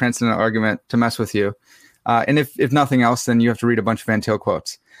use a transcendental argument to mess with you. And if nothing else, then you have to read a bunch of Van Til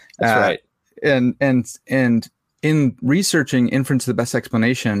quotes. That's right. And in researching inference to the best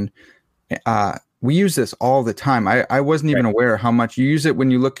explanation, we use this all the time. I wasn't even aware how much you use it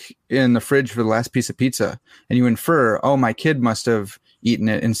when you look in the fridge for the last piece of pizza and you infer, oh, my kid must have eaten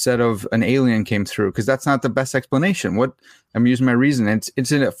it instead of an alien came through, because that's not the best explanation. What I'm using my reason.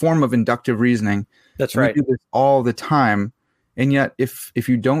 It's in a form of inductive reasoning. That's right. We do this all the time. And yet, if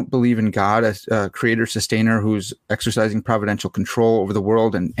you don't believe in God as a creator, sustainer, who's exercising providential control over the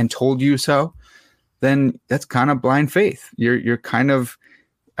world and told you so, then that's kind of blind faith. You're kind of,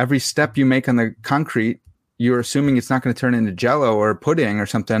 every step you make on the concrete, you're assuming it's not going to turn into Jello or pudding or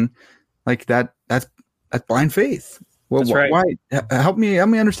something like that. That's blind faith. Well, That's right. why? Help me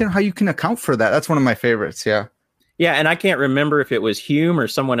understand how you can account for that. That's one of my favorites. Yeah. Yeah, and I can't remember if it was Hume or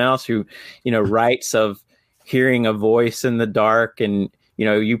someone else who, writes of hearing a voice in the dark, and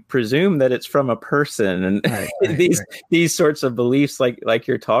you presume that it's from a person, and these sorts of beliefs like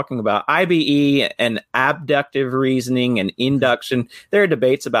you're talking about. IBE and abductive reasoning and induction, there are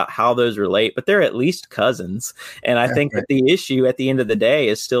debates about how those relate, but they're at least cousins. And I think that the issue at the end of the day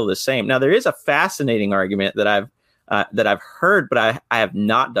is still the same. Now, there is a fascinating argument that I've heard, but I have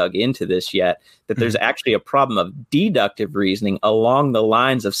not dug into this yet, that there's actually a problem of deductive reasoning along the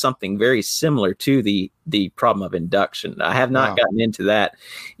lines of something very similar to the problem of induction. I have not gotten into that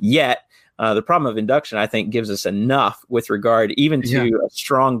yet. The problem of induction, I think, gives us enough with regard even to a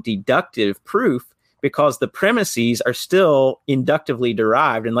strong deductive proof, because the premises are still inductively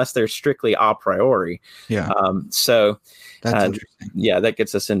derived unless they're strictly a priori. Yeah. So that's interesting. Yeah, that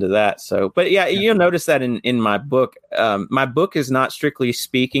gets us into that. So, but you'll notice that in my book is not strictly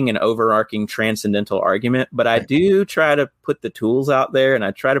speaking an overarching transcendental argument, but I do try to put the tools out there, and I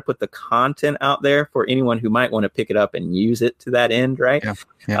try to put the content out there for anyone who might want to pick it up and use it to that end. Right. Yeah.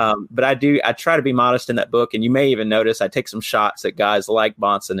 Yeah. But I try to be modest in that book. And you may even notice I take some shots at guys like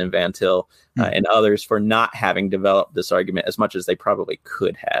Bahnsen and Van Til and others for not having developed this argument as much as they probably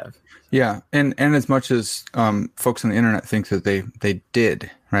could have. Yeah. And as much as folks on the internet think that they did.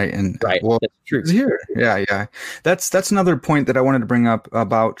 Right. And well, that's true. Here. Yeah. Yeah. That's another point that I wanted to bring up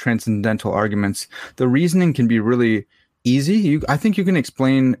about transcendental arguments. The reasoning can be really easy. I think you can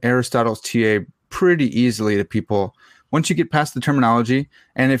explain Aristotle's TA pretty easily to people once you get past the terminology.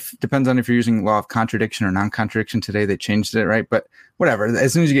 And depends on if you're using law of contradiction or non-contradiction. Today they changed it, right? But whatever,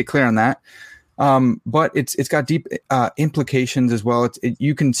 as soon as you get clear on that. But it's got deep implications as well.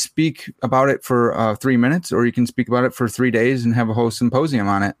 You can speak about it for 3 minutes, or you can speak about it for 3 days and have a whole symposium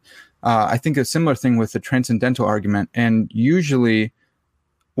on it. I think a similar thing with the transcendental argument. And usually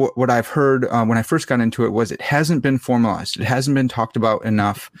what I've heard when I first got into it was it hasn't been formalized. It hasn't been talked about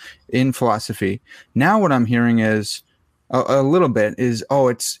enough in philosophy. Now what I'm hearing is a little bit is,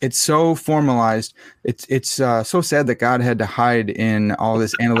 it's so formalized. It's so sad that God had to hide in all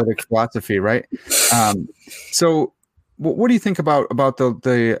this analytic philosophy, right? So what do you think about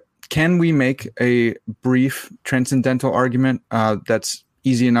the can we make a brief transcendental argument that's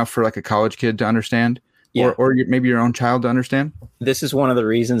easy enough for like a college kid to understand? Yeah. Or maybe your own child to understand? This is one of the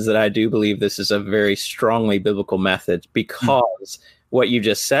reasons that I do believe this is a very strongly biblical method, because what you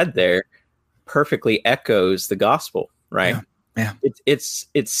just said there perfectly echoes the gospel, right? Yeah. It's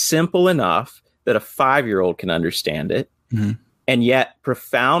simple enough that a 5-year-old can understand it, and yet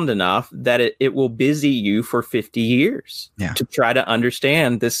profound enough that it will busy you for 50 years to try to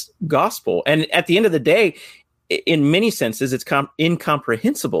understand this gospel. And at the end of the day, in many senses, it's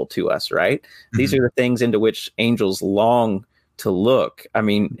incomprehensible to us, right? These are the things into which angels long to look. I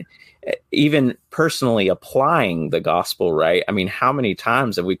mean, even personally applying the gospel, right? I mean, how many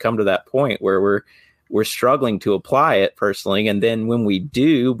times have we come to that point where we're struggling to apply it personally, and then when we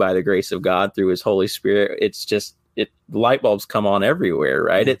do, by the grace of God through His Holy Spirit, it's just light bulbs come on everywhere,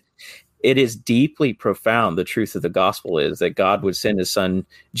 right? It is deeply profound. The truth of the gospel is that God would send His Son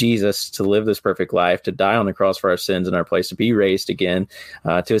Jesus to live this perfect life, to die on the cross for our sins in our place, to be raised again,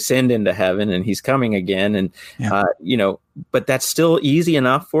 to ascend into heaven, and He's coming again. And but that's still easy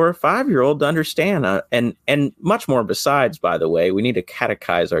enough for a 5-year-old to understand, and much more besides. By the way, we need to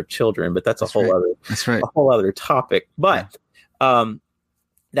catechize our children, but that's a whole other topic. But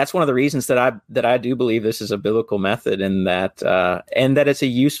that's one of the reasons that I do believe this is a biblical method, and that it's a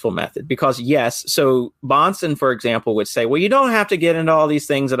useful method. Because so Bahnsen, for example, would say, well, you don't have to get into all these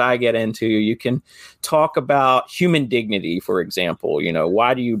things that I get into. You can talk about human dignity, for example.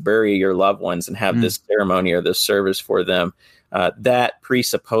 Why do you bury your loved ones and have this ceremony or this service for them? That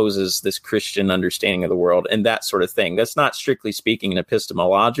presupposes this Christian understanding of the world and that sort of thing. That's not strictly speaking an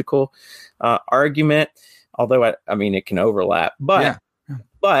epistemological argument, although I mean it can overlap, but. Yeah.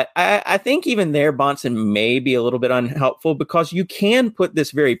 But I think even there, Bahnsen may be a little bit unhelpful, because you can put this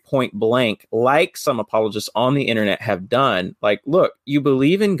very point blank, like some apologists on the internet have done. Like, look, you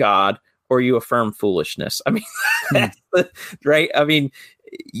believe in God or you affirm foolishness. I mean, that's right. I mean,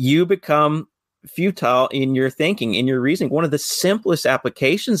 you become futile in your thinking, in your reasoning. One of the simplest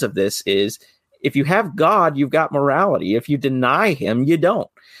applications of this is, if you have God, you've got morality. If you deny Him, you don't.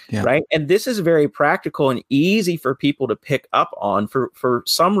 Yeah. Right. And this is very practical and easy for people to pick up on. For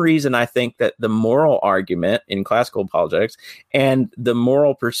some reason, I think that the moral argument in classical apologetics and the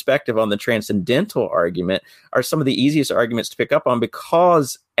moral perspective on the transcendental argument are some of the easiest arguments to pick up on,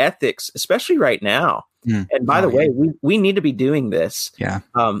 because ethics, especially right now, And by the way, we need to be doing this. Yeah.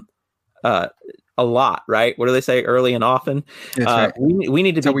 A lot, right? What do they say? Early and often. That's right. We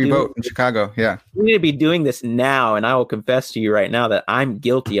need to That's how be we vote in Chicago. Yeah. We need to be doing this now. And I will confess to you right now that I'm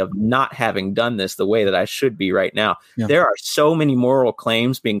guilty of not having done this the way that I should be right now. Yeah. There are so many moral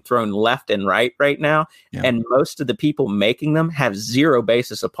claims being thrown left and right now. Yeah. And most of the people making them have zero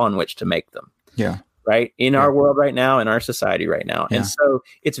basis upon which to make them. Yeah. Right. In our world right now, in our society right now. Yeah. And so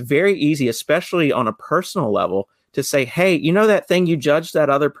it's very easy, especially on a personal level, to say, hey, you know that thing you judged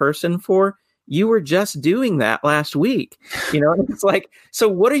that other person for? You were just doing that last week. It's like, so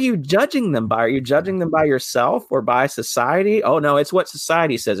what are you judging them by? Are you judging them by yourself or by society? Oh, no, it's what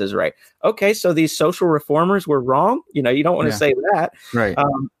society says is right. Okay, so these social reformers were wrong. You don't want to say that. Right.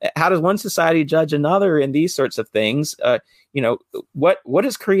 How does one society judge another in these sorts of things? What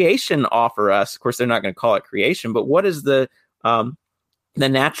does creation offer us? Of course, they're not going to call it creation, but what is the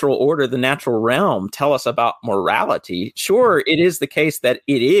natural order, the natural realm tell us about morality? Sure, it is the case that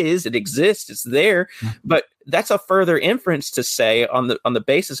it exists, it's there, but that's a further inference to say on the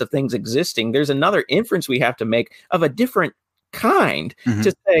basis of things existing. There's another inference we have to make of a different kind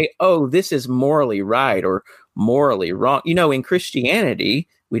to say, oh, this is morally right or morally wrong. In Christianity,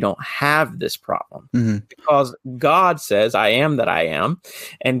 we don't have this problem because God says, I am that I am,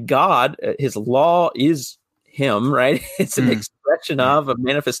 and God, his law is him, right? It's an expression of a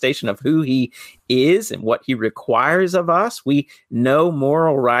manifestation of who he is and what he requires of us. We know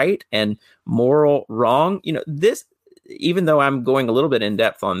moral right and moral wrong. This, even though I'm going a little bit in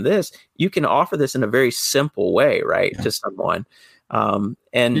depth on this, you can offer this in a very simple way, right, to someone. We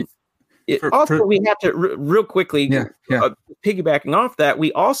have to real quickly, piggybacking off that,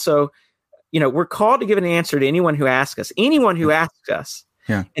 we also, we're called to give an answer to anyone who asks us,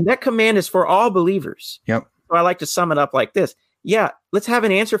 and that command is for all believers. Yep. So I like to sum it up like this. Yeah, let's have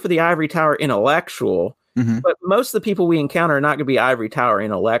an answer for the ivory tower intellectual, but most of the people we encounter are not going to be ivory tower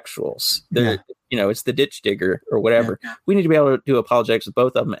intellectuals. It's the ditch digger or whatever. Yeah. We need to be able to do apologetics with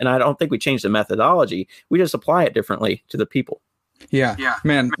both of them. And I don't think we change the methodology. We just apply it differently to the people. Yeah.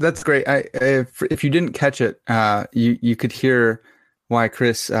 Man, that's great. If you didn't catch it, you could hear why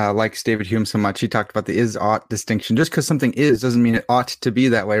Chris likes David Hume so much. He talked about the is-ought distinction. Just because something is doesn't mean it ought to be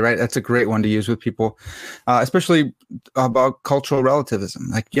that way, right? That's a great one to use with people, especially about cultural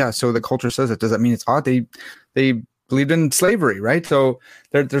relativism. So the culture says it. Does that mean it's ought? They believed in slavery, right? So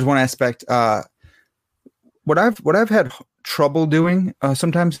there's one aspect. What I've had trouble doing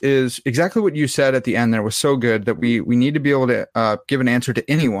sometimes is exactly what you said at the end there was so good, that we need to be able to give an answer to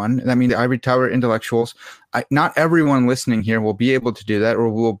anyone. I mean, the ivory tower intellectuals, not everyone listening here will be able to do that, or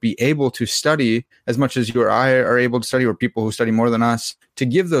will be able to study as much as you or I are able to study, or people who study more than us, to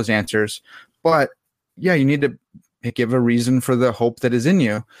give those answers. But you need to give a reason for the hope that is in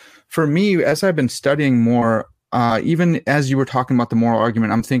you. For me, as I've been studying more, even as you were talking about the moral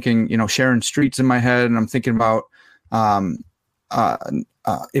argument, I'm thinking, Sharon Street's in my head, and I'm thinking about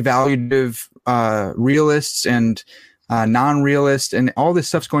evaluative realists and non-realist, and all this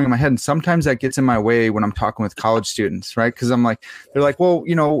stuff's going in my head. And sometimes that gets in my way when I'm talking with college students, right? Because they're like, well,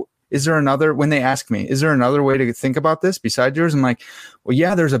 is there another, when they ask me, is there another way to think about this besides yours? I'm like, well,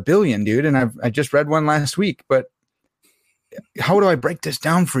 yeah, there's a billion, dude. And I just read one last week, but how do I break this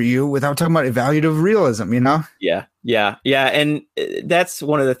down for you without talking about evaluative realism, Yeah. And that's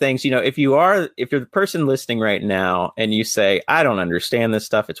one of the things, if you're the person listening right now and you say, I don't understand this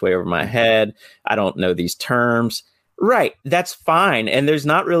stuff, it's way over my head, I don't know these terms, right, that's fine. And there's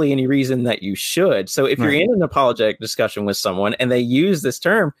not really any reason that you should. So if you're in an apologetic discussion with someone and they use this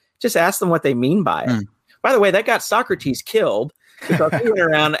term, just ask them what they mean by it. By the way, that got Socrates killed, because he went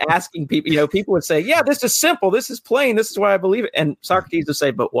around asking people, people would say, yeah, this is simple, this is plain, this is why I believe it. And Socrates would say,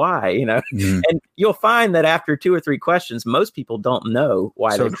 but why? And you'll find that after 2 or 3 questions, most people don't know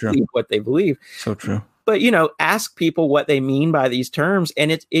why they believe what they believe. So true. But, ask people what they mean by these terms.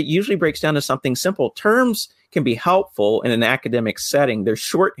 And it usually breaks down to something simple. Terms can be helpful in an academic setting. They're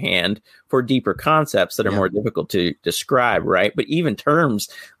shorthand for deeper concepts that are more difficult to describe, right? But even terms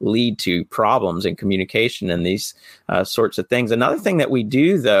lead to problems in communication and these sorts of things. Another thing that we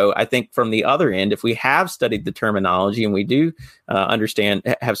do, though, I think from the other end, if we have studied the terminology and we do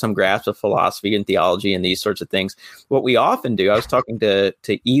have some grasp of philosophy and theology and these sorts of things, what we often do, I was talking to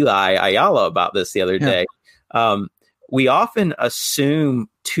Eli Ayala about this the other day, we often assume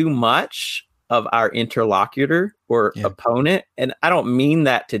too much of our interlocutor or opponent. And I don't mean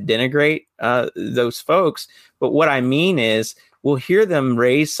that to denigrate those folks, but what I mean is we'll hear them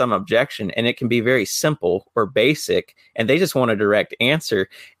raise some objection, and it can be very simple or basic, and they just want a direct answer.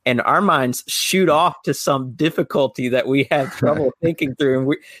 And our minds shoot off to some difficulty that we have trouble thinking through.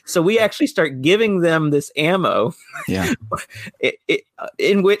 And so we actually start giving them this ammo,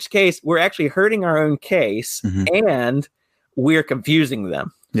 in which case we're actually hurting our own case, and we're confusing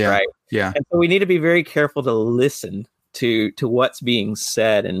them. Right. Yeah. And so we need to be very careful to listen to what's being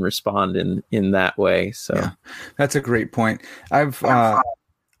said and respond in that way. So that's a great point. I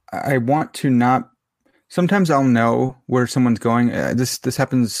want to not, sometimes I'll know where someone's going. This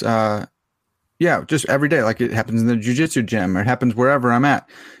happens, just every day. Like it happens in the jiu-jitsu gym, or it happens wherever I'm at.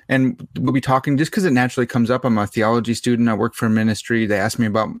 And we'll be talking just because it naturally comes up. I'm a theology student. I work for a ministry. They ask me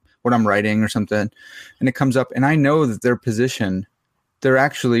about what I'm writing or something, and it comes up, and I know that their position, they're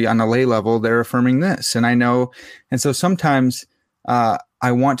actually on a lay level, they're affirming this. And I know, and so sometimes I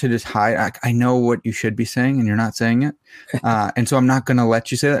want to just hide. I know what you should be saying and you're not saying it. And so I'm not going to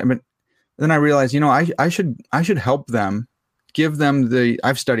let you say that. But then I realize, I should help them, give them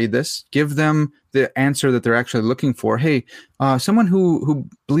I've studied this, give them the answer that they're actually looking for. Hey, someone who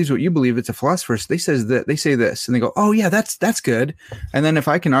believes what you believe, it's a philosopher. So they say this, and they go, oh yeah, that's good. And then if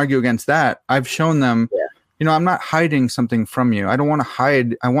I can argue against that, I've shown them, I'm not hiding something from you. I don't want to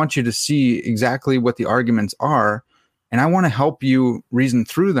hide. I want you to see exactly what the arguments are, and I want to help you reason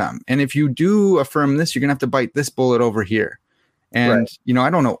through them. And if you do affirm this, you're going to have to bite this bullet over here. And, I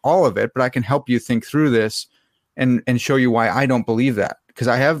don't know all of it, but I can help you think through this and show you why I don't believe that, because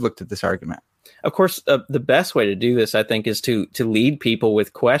I have looked at this argument. Of course, the best way to do this, I think, is to lead people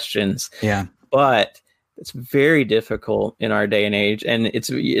with questions. Yeah. But it's very difficult in our day and age, and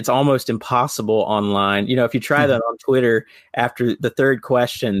it's almost impossible online. If you try that on Twitter, after the third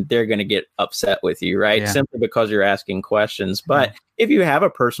question, they're going to get upset with you, right? Simply because you're asking questions. But if you have a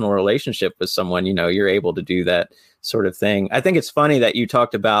personal relationship with someone, you're able to do that sort of thing. I think it's funny that you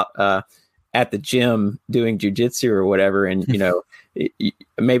talked about at the gym doing jujitsu or whatever, and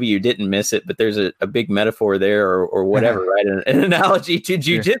maybe you didn't miss it, but there's a big metaphor there, or whatever, right? An analogy to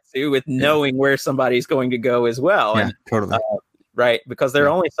jujitsu with knowing where somebody's going to go as well. Yeah, and, totally. Right, because there are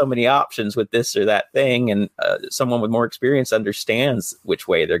only so many options with this or that thing, and someone with more experience understands which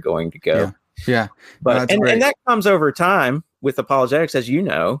way they're going to go. Yeah. But and that comes over time with apologetics, as you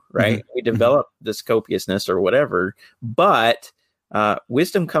know, right? We develop this copiousness or whatever, but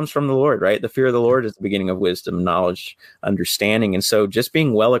wisdom comes from the Lord, right? The fear of the Lord is the beginning of wisdom, knowledge, understanding. And so just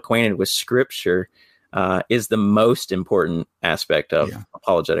being well acquainted with Scripture is the most important aspect of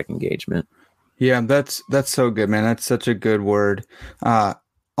apologetic engagement. Yeah, that's so good, man. That's such a good word.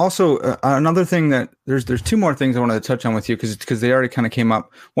 Also, another thing that there's two more things I wanted to touch on with you because they already kind of came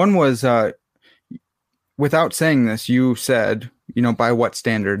up. One was without saying this, you said, by what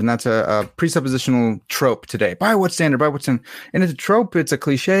standard? And that's a presuppositional trope today. By what standard? By what standard? And it's a trope. It's a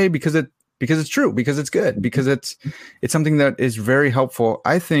cliche because it's true, because it's good, because it's something that is very helpful.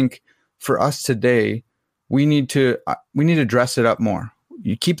 I think for us today, we need to dress it up more.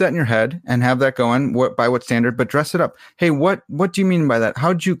 You keep that in your head and have that going. By what standard? But dress it up. Hey, what do you mean by that?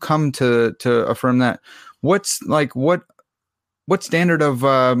 How did you come to affirm that? What standard of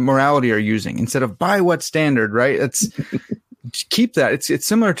morality are you using instead of by what standard? Right? Keep that. It's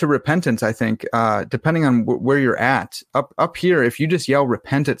similar to repentance, I think, depending on where you're at. Up here, if you just yell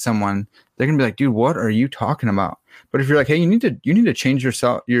repent at someone, they're gonna be like, dude, what are you talking about? But if you're like, hey, you need to change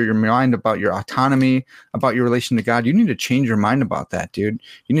your mind about your autonomy, about your relation to God. You need to change your mind about that, dude.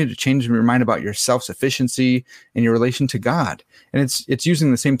 You need to change your mind about your self-sufficiency and your relation to God. And it's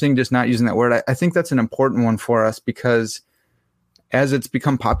using the same thing, just not using that word. I think that's an important one for us, because as it's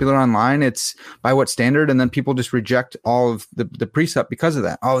become popular online, it's by what standard, and then people just reject all of the precept because of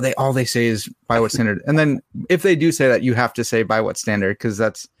that. All they say is by what standard, and then if they do say that, you have to say by what standard, because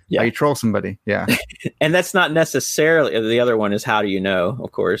that's how you troll somebody. Yeah, and that's not necessarily. The other one is how do you know?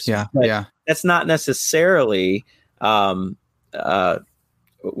 Of course. Yeah, but that's not necessarily. Well,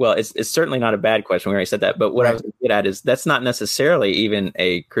 it's certainly not a bad question. We already said that, but what I was going to get at is that's not necessarily even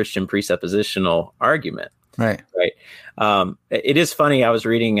a Christian presuppositional argument. Right. It is funny. I was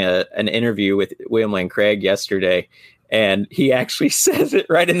reading an interview with William Lane Craig yesterday, and he actually says it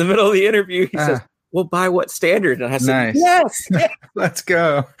right in the middle of the interview. He says, well, by what standard? And I said, nice. Yes. Let's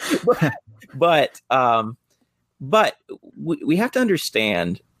go. but we have to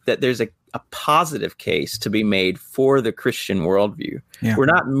understand that there's a positive case to be made for the Christian worldview. Yeah. We're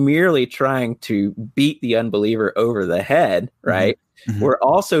not merely trying to beat the unbeliever over the head, right? Mm-hmm. We're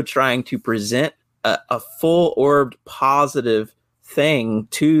also trying to present a full-orbed positive thing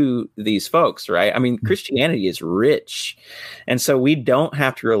to these folks, right? I mean, Christianity is rich. And so we don't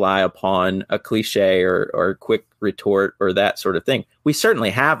have to rely upon a cliche or a quick retort or that sort of thing. We certainly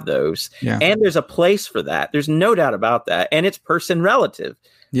have those. Yeah. And there's a place for that. There's no doubt about that. And it's person relative.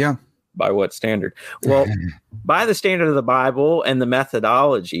 Yeah. By what standard? Well, by the standard of the Bible and the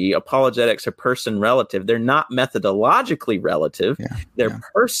methodology, apologetics are person relative. They're not methodologically relative. Yeah, they're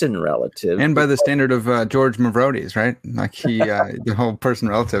person relative. And by the standard of George Mavrody's, right? Like the whole person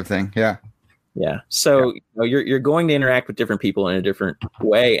relative thing. Yeah. Yeah. So you're going to interact with different people in a different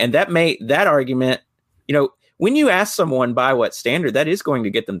way. And that argument, when you ask someone by what standard, that is going to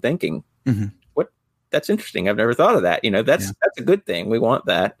get them thinking. Mm-hmm. That's interesting. I've never thought of that. That's a good thing. We want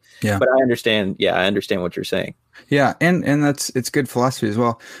that. Yeah. But I understand. Yeah, I understand what you're saying. Yeah, and it's good philosophy as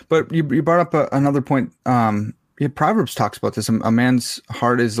well. But you brought up another point. Proverbs talks about this. A man's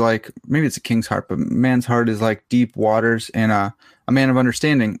heart is like, maybe it's a king's heart, but man's heart is like deep waters, and a man of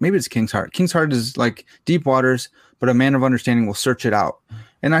understanding, maybe it's a king's heart. King's heart is like deep waters, but a man of understanding will search it out.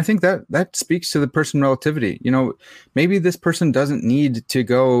 And I think that speaks to the person relativity. Maybe this person doesn't need to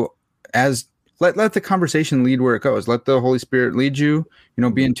go as let the conversation lead where it goes. Let the Holy Spirit lead you,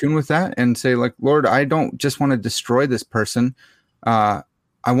 be in tune with that and say, like, Lord, I don't just want to destroy this person. I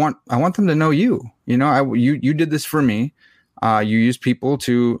want them to know you. You did this for me. You used people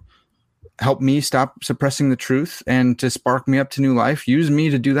to help me stop suppressing the truth and to spark me up to new life. Use me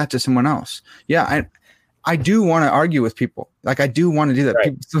to do that to someone else. Yeah, I do want to argue with people. Like, I do want to do that.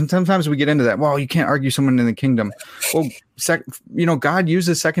 Right. Sometimes we get into that. Well, you can't argue someone in the kingdom. Well, God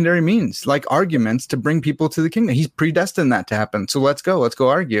uses secondary means like arguments to bring people to the kingdom. He's predestined that to happen. So let's go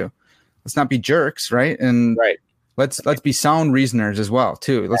argue. Let's not be jerks, right? And let's be sound reasoners as well,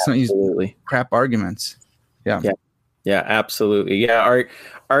 too. Let's not use crap arguments. Yeah. Yeah, absolutely. Yeah, our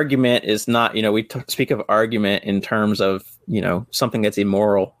argument is not, we speak of argument in terms of, something that's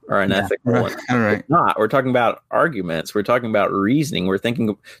immoral or unethical. Right. All right. It's not. We're talking about arguments. We're talking about reasoning. We're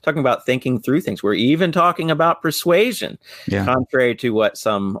talking about thinking through things. We're even talking about persuasion, contrary to what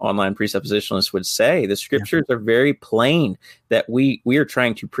some online presuppositionalists would say. The scriptures are very plain that we are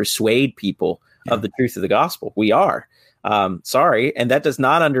trying to persuade people of the truth of the gospel. We are. Sorry. And that does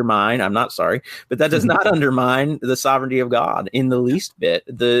not undermine, I'm not sorry, but that does not undermine the sovereignty of God in the least bit.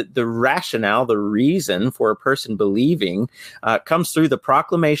 The rationale, the reason for a person believing comes through the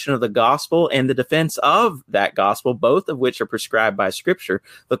proclamation of the gospel and the defense of that gospel, both of which are prescribed by scripture.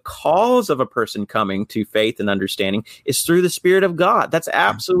 The cause of a person coming to faith and understanding is through the Spirit of God. That's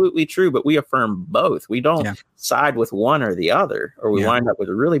absolutely true, but we affirm both. We don't side with one or the other, or we wind up with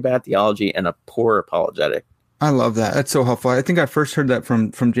a really bad theology and a poor apologetic. I love that. That's so helpful. I think I first heard that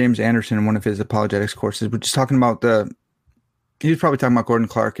from James Anderson in one of his apologetics courses, which is talking about he was probably talking about Gordon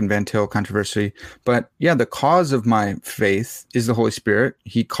Clark and Van Til controversy. But yeah, the cause of my faith is the Holy Spirit.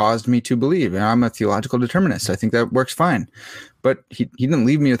 He caused me to believe, and I'm a theological determinist. I think that works fine. But he didn't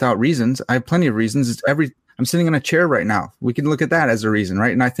leave me without reasons. I have plenty of reasons. I'm sitting in a chair right now. We can look at that as a reason,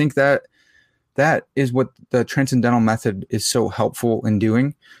 right? And I think that is what the transcendental method is so helpful in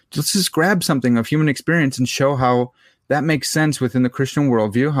doing. Let's just grab something of human experience and show how that makes sense within the Christian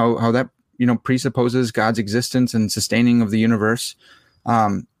worldview, how that presupposes God's existence and sustaining of the universe.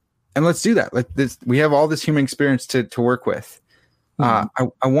 And let's do that. We have all this human experience to work with. Mm-hmm.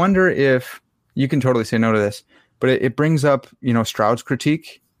 I wonder if you can totally say no to this, but it brings up Stroud's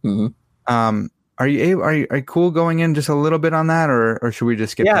critique. Mm-hmm. Are you cool going in just a little bit on that, or should we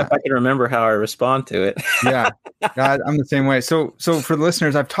just get? Yeah, if I can remember how I respond to it. Yeah, I'm the same way. So for the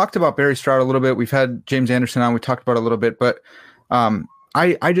listeners, I've talked about Barry Stroud a little bit. We've had James Anderson on. We talked about it a little bit, but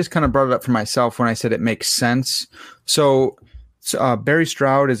I just kind of brought it up for myself when I said it makes sense. So Barry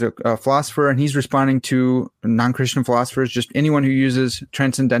Stroud is a philosopher, and he's responding to non-Christian philosophers, just anyone who uses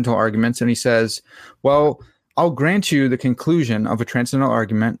transcendental arguments, and he says, "Well, I'll grant you the conclusion of a transcendental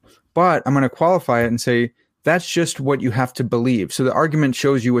argument, but I'm going to qualify it and say that's just what you have to believe. So the argument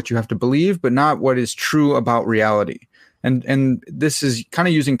shows you what you have to believe, but not what is true about reality." And this is kind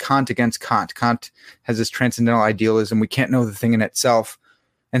of using Kant against Kant. Kant has this transcendental idealism. We can't know the thing in itself.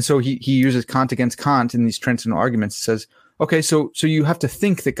 And so he uses Kant against Kant in these transcendental arguments. It says, okay, so you have to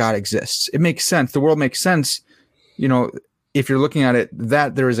think that God exists. It makes sense. The world makes sense, if you're looking at it,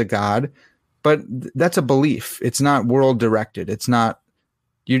 that there is a God, but that's a belief. It's not world directed. It's not,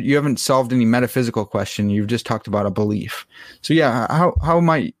 you haven't solved any metaphysical question. You've just talked about a belief. So yeah, how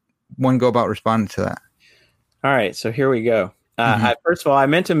might one go about responding to that? All right, so here we go. First of all, I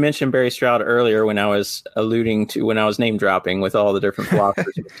meant to mention Barry Stroud earlier when I was name dropping with all the different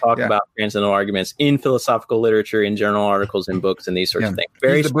philosophers who talk about transcendental arguments in philosophical literature, in journal articles, in books, and these sorts of things.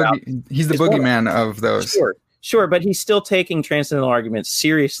 Barry Stroud, he's the boogeyman of those. Sure. Sure, but he's still taking transcendental arguments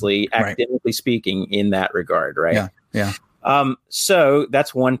seriously, academically speaking, in that regard, right? Yeah. So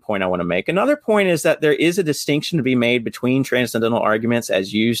that's one point I want to make. Another point is that there is a distinction to be made between transcendental arguments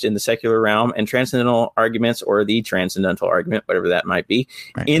as used in the secular realm and transcendental arguments, or the transcendental argument, whatever that might be,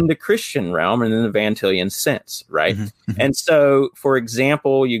 in the Christian realm and in the Van Tillian sense, right? And so, for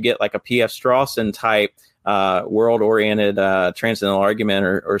example, you get like a P.F. Strawson type world-oriented transcendental argument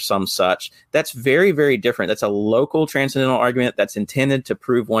or some such. That's very, very different. That's a local transcendental argument that's intended to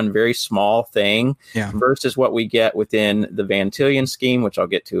prove one very small thing versus what we get within the Van Tillian scheme, which I'll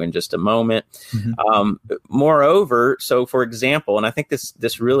get to in just a moment. Moreover, so for example, and I think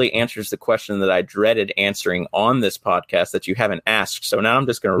this really answers the question that I dreaded answering on this podcast that you haven't asked. So now I'm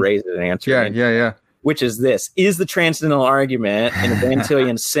just going to raise it and answer it. Which is this: is the transcendental argument in a Van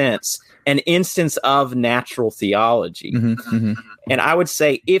Tillian sense an instance of natural theology? And I would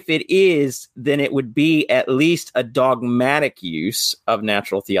say if it is, then it would be at least a dogmatic use of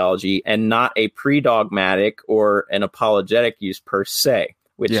natural theology and not a pre-dogmatic or an apologetic use per se,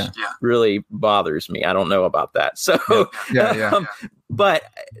 which really bothers me. I don't know about that. So, but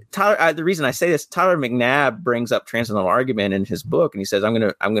Tyler, the reason I say this, Tyler McNabb brings up transcendental argument in his book, and he says, I'm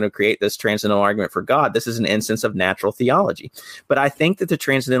going to create this transcendental argument for God. This is an instance of natural theology. But I think that the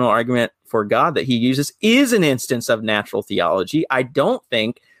transcendental argument for God that he uses is an instance of natural theology. I don't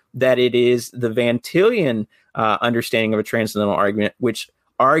think that it is the Van Tillian understanding of a transcendental argument, which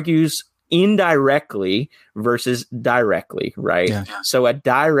argues indirectly versus directly, right? So a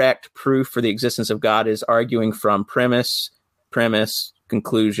direct proof for the existence of God is arguing from premise,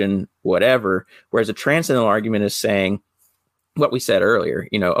 conclusion, whatever, whereas a transcendental argument is saying what we said earlier,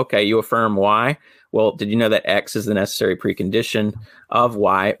 okay, you affirm Y. Well, did you know that X is the necessary precondition of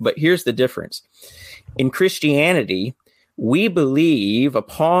Y? But here's the difference. In Christianity, we believe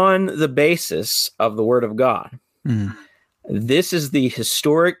upon the basis of the Word of God. This is the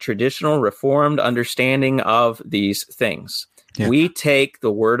historic, traditional, reformed understanding of these things. We take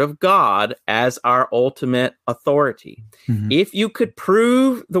the Word of God as our ultimate authority. If you could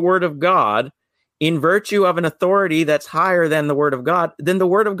prove the Word of God in virtue of an authority that's higher than the Word of God, then the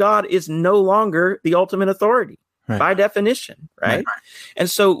Word of God is no longer the ultimate authority by definition, right? And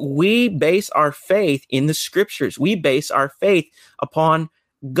so we base our faith in the Scriptures. We base our faith upon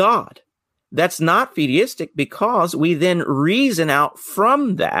God. That's not fideistic because we then reason out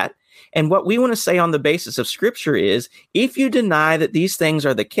from that. And what we want to say on the basis of Scripture is, if you deny that these things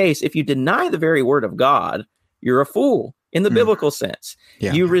are the case, if you deny the very Word of God, you're a fool in the biblical sense.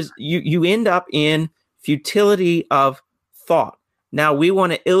 You end up in futility of thought. Now, we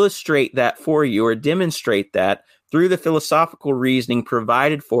want to illustrate that for you or demonstrate that through the philosophical reasoning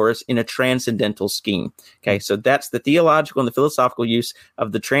provided for us in a transcendental scheme. Okay, so that's the theological and the philosophical use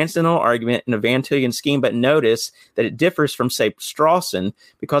of the transcendental argument in a Van Tillian scheme, but notice that it differs from, say, Strawson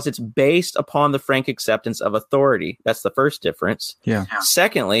because it's based upon the frank acceptance of authority. That's the first difference.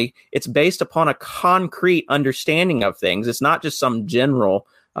 Secondly, it's based upon a concrete understanding of things. It's not just some general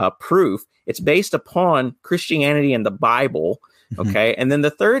proof. It's based upon Christianity and the Bible. Okay, and then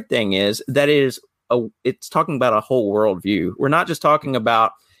the third thing is that it's talking about a whole worldview. We're not just talking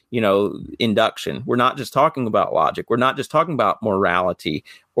about, induction. We're not just talking about logic. We're not just talking about morality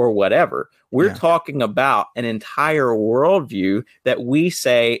or whatever. We're talking about an entire worldview that we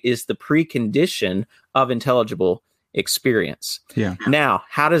say is the precondition of intelligible experience. Now,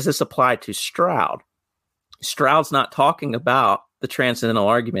 how does this apply to Stroud? Stroud's not talking about the transcendental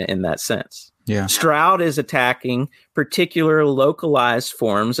argument in that sense. Stroud is attacking particular localized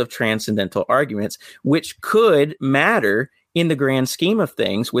forms of transcendental arguments, which could matter in the grand scheme of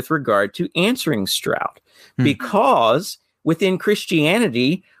things with regard to answering Stroud. Because within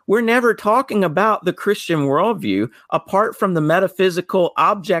Christianity, we're never talking about the Christian worldview apart from the metaphysical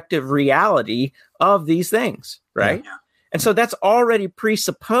objective reality of these things, right? And so that's already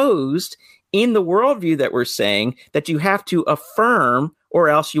presupposed in the worldview that we're saying that you have to affirm, or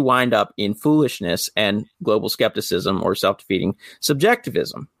else you wind up in foolishness and global skepticism or self-defeating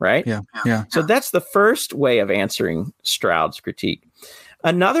subjectivism, right? So that's the first way of answering Stroud's critique.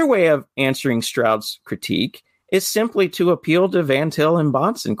 Another way of answering Stroud's critique is simply to appeal to Van Til and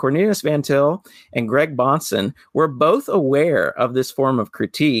Bahnsen. Cornelius Van Til and Greg Bahnsen were both aware of this form of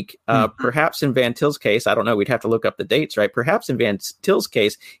critique. Perhaps in Van Til's case, I don't know, we'd have to look up the dates, right? Perhaps in Van Til's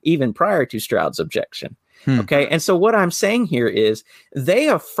case, even prior to Stroud's objection. Okay, and so what I'm saying here is they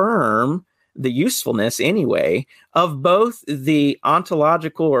affirm the usefulness anyway of both the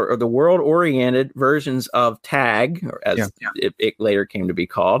ontological or the world-oriented versions of TAG, or as it later came to be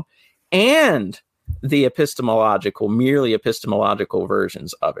called, and the merely epistemological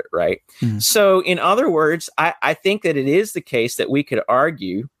versions of it, right? So in other words, I think that it is the case that we could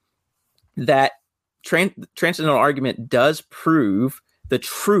argue that transcendental argument does prove the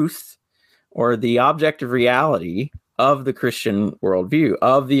truth or the objective reality of the Christian worldview,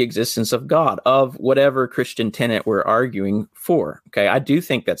 of the existence of God, of whatever Christian tenet we're arguing for. Okay, I do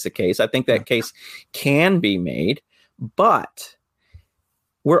think that's the case. I think that case can be made, but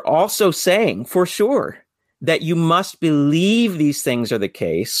we're also saying for sure that you must believe these things are the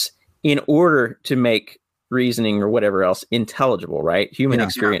case in order to make reasoning or whatever else intelligible, right? Human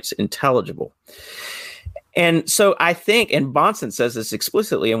experience intelligible. And so I think, and Bahnsen says this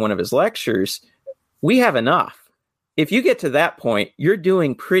explicitly in one of his lectures, we have enough. If you get to that point, you're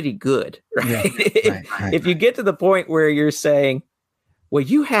doing pretty good, right? Yeah, right. If you get to the point where you're saying, well,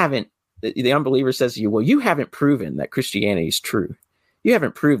 the unbeliever says to you, well, you haven't proven that Christianity is true. You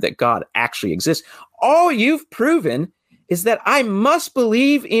haven't proved that God actually exists. All you've proven is that I must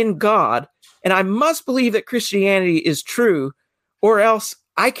believe in God and I must believe that Christianity is true, or else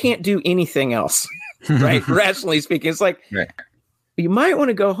I can't do anything else, right? Rationally speaking, it's like, you might want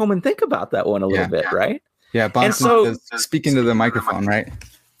to go home and think about that one a little bit, right? Yeah, Bahnsen is speaking to the microphone, right?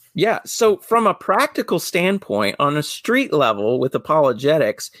 Yeah. So from a practical standpoint, on a street level with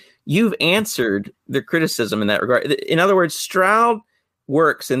apologetics, you've answered the criticism in that regard. In other words, Stroud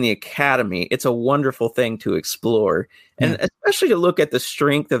works in the academy. It's a wonderful thing to explore, and especially to look at the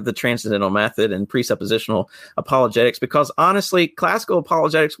strength of the transcendental method and presuppositional apologetics, because honestly, classical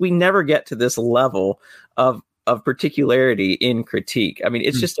apologetics, we never get to this level of particularity in critique. I mean,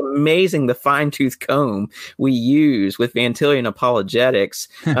 it's just amazing the fine-tooth comb we use with Van Tillian apologetics,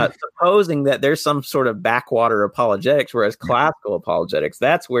 supposing that there's some sort of backwater apologetics, whereas classical apologetics,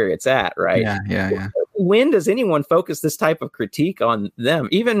 that's where it's at, right? Yeah. When does anyone focus this type of critique on them?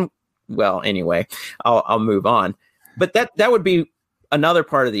 Anyway, I'll move on. But that would be another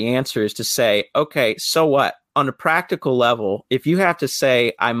part of the answer, is to say, okay, so what? On a practical level, if you have to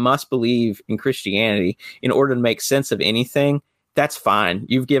say, I must believe in Christianity in order to make sense of anything, that's fine.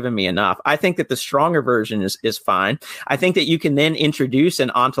 You've given me enough. I think that the stronger version is fine. I think that you can then introduce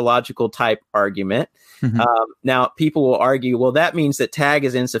an ontological type argument. Now, people will argue, well, that means that tag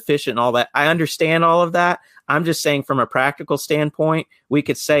is insufficient and all that. I understand all of that. I'm just saying from a practical standpoint, we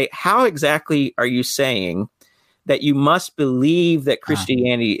could say, how exactly are you saying that you must believe that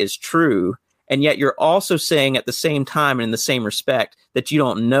Christianity is true, and yet you're also saying at the same time and in the same respect that you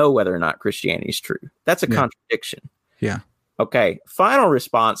don't know whether or not Christianity is true? That's a contradiction. Yeah. Okay. Final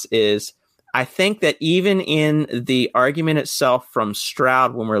response is, I think that even in the argument itself from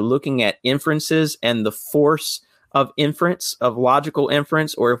Stroud, when we're looking at inferences and the force of inference, of logical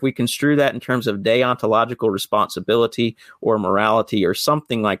inference, or if we construe that in terms of deontological responsibility or morality or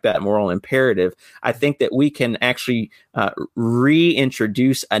something like that, moral imperative, I think that we can actually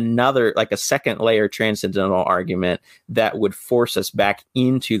reintroduce another, like a second layer transcendental argument that would force us back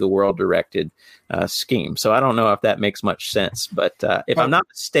into the world-directed scheme. So I don't know if that makes much sense, but if I'm not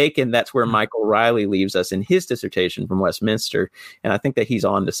mistaken, that's where Michael Riley leaves us in his dissertation from Westminster, and I think that he's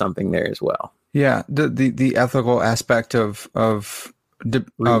on to something there as well. Yeah, the ethical aspect of that's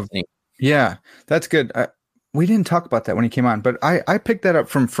good. We didn't talk about that when he came on, but I picked that up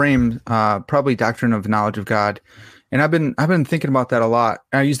from Frame, probably Doctrine of Knowledge of God, and I've been thinking about that a lot.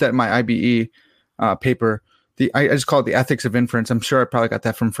 I use that in my IBE paper. I just call it the ethics of inference. I'm sure I probably got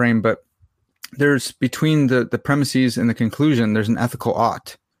that from Frame, but there's between the premises and the conclusion, there's an ethical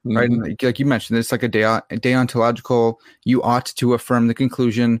ought. Right. Like you mentioned, it's like a deontological, you ought to affirm the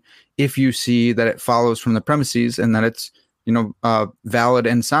conclusion if you see that it follows from the premises and that it's, valid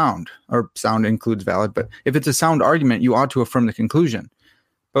and sound, or sound includes valid. But if it's a sound argument, you ought to affirm the conclusion.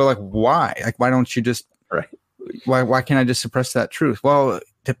 But like, why? Like, why don't you just, why can't I just suppress that truth? Well, it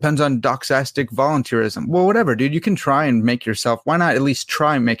depends on doxastic volunteerism. Well, whatever, dude, you can try and make yourself, why not at least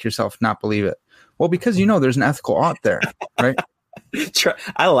try and make yourself not believe it? Well, because, there's an ethical ought there, right?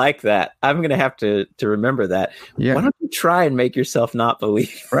 I like that. I'm going to have to remember that. Yeah. Why don't you try and make yourself not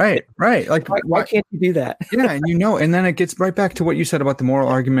believe? Right. Like, why can't you do that? Yeah. And and then it gets right back to what you said about the moral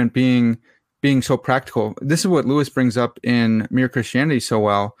argument being so practical. This is what Lewis brings up in Mere Christianity so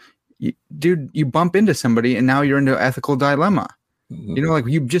well. You bump into somebody and now you're into an ethical dilemma. Like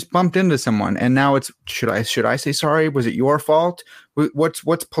you just bumped into someone and now it's, should I say sorry? Was it your fault?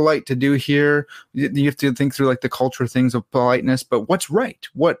 What's polite to do here? You have to think through like the culture things of politeness, but what's right?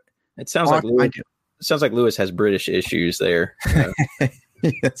 It sounds like Lewis, Lewis has British issues there.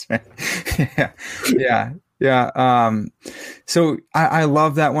 That's right. Yeah. So I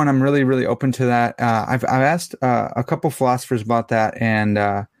love that one. I'm really, really open to that. I've asked a couple philosophers about that, and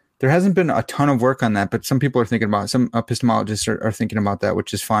there hasn't been a ton of work on that, but some people are thinking about it. Some epistemologists are thinking about that,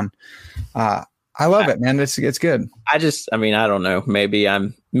 which is fun. I love it, man. It's good. I don't know. Maybe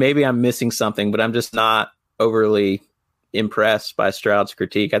I'm missing something, but I'm just not overly impressed by Stroud's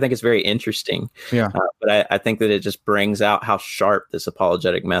critique. I think it's very interesting. Yeah. But I think that it just brings out how sharp this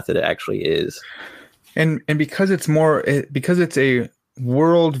apologetic method actually is. And because it's because it's a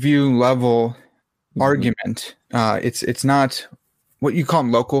worldview level argument, it's not what you call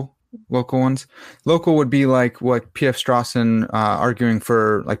them local ones. Local would be like what P.F. Strawson arguing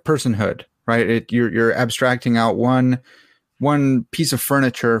for like personhood, right? You're abstracting out one piece of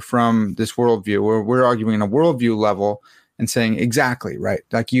furniture from this worldview, where we're arguing a worldview level and saying exactly right.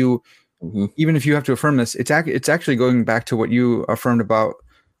 Like even if you have to affirm this, it's actually going back to what you affirmed about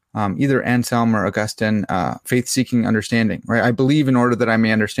either Anselm or Augustine, faith-seeking understanding, right? I believe in order that I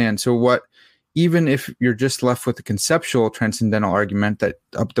may understand. So even if you're just left with the conceptual transcendental argument that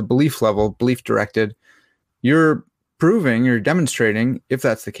up the belief level, belief directed, you're demonstrating, if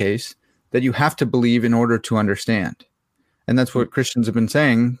that's the case, that you have to believe in order to understand. And that's what Christians have been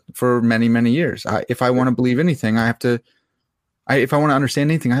saying for many, many years. If I want to believe anything, if I want to understand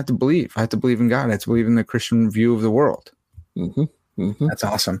anything, I have to believe. I have to believe in God. I have to believe in the Christian view of the world. That's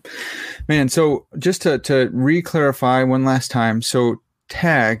awesome, man. So just to re-clarify one last time. So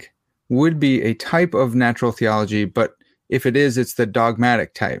tag would be a type of natural theology, but if it is, it's the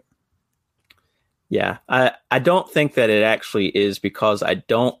dogmatic type. Yeah, I don't think that it actually is, because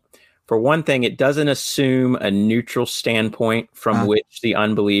for one thing, it doesn't assume a neutral standpoint from which the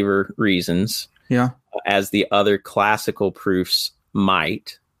unbeliever reasons. Yeah. As the other classical proofs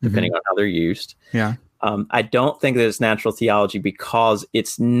might, depending on how they're used. Yeah. I don't think that it's natural theology because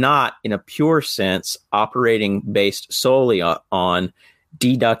it's not, in a pure sense, operating based solely on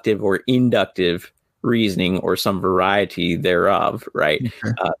deductive or inductive reasoning or some variety thereof, right?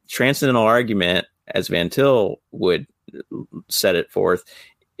 Okay. Transcendental argument, as Van Til would set it forth,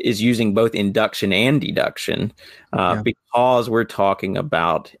 is using both induction and deduction because we're talking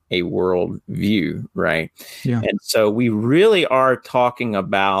about a world view, right? Yeah. And so we really are talking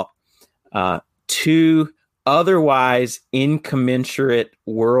about two otherwise incommensurate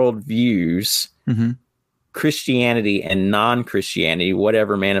world views, Christianity and non-Christianity,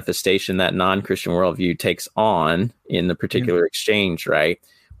 whatever manifestation that non-Christian worldview takes on in the particular exchange, right?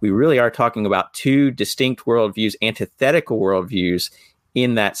 We really are talking about two distinct worldviews, antithetical worldviews,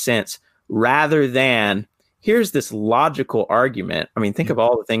 in that sense, rather than here's this logical argument. I mean, think of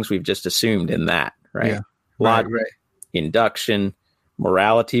all the things we've just assumed in that, right? Yeah. Logic, right. Induction,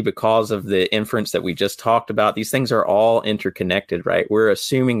 morality, because of the inference that we just talked about. These things are all interconnected, right? We're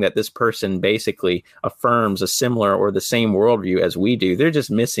assuming that this person basically affirms a similar or the same worldview as we do. They're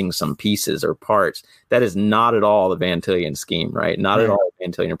just missing some pieces or parts. That is not at all the Van Tillian scheme, right? Not at all the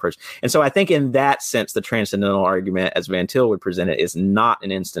Van Tillian approach. And so I think in that sense, the transcendental argument, as Van Til would present it, is not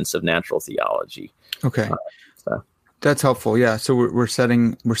an instance of natural theology. Okay. That's helpful. Yeah. So we're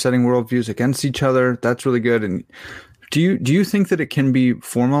setting worldviews against each other. That's really good. And do you think that it can be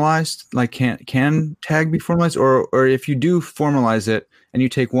formalized? Like can tag be formalized, or if you do formalize it and you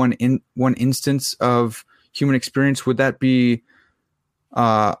take one instance of human experience, would that be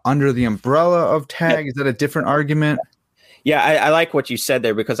under the umbrella of tag? Is that a different argument? Yeah, I like what you said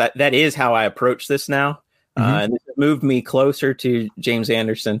there, because that is how I approach this now, and it moved me closer to James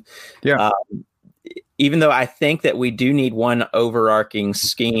Anderson. Yeah. Even though I think that we do need one overarching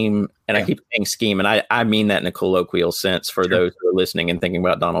scheme, and I keep saying scheme, and I mean that in a colloquial sense for those who are listening and thinking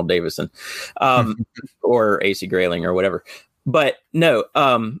about Donald Davison or A.C. Grayling or whatever. But no,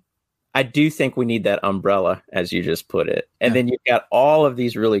 I do think we need that umbrella, as you just put it. And then you've got all of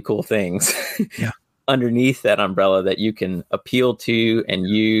these really cool things underneath that umbrella that you can appeal to and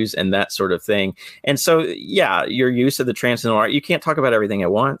use and that sort of thing. And so, your use of the transcendental argument, you can't talk about everything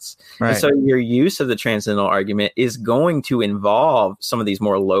at once. Right. And so your use of the transcendental argument is going to involve some of these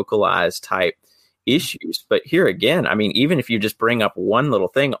more localized type issues. But here again, I mean, even if you just bring up one little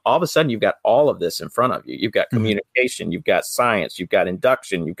thing, all of a sudden you've got all of this in front of you. You've got communication, you've got science, you've got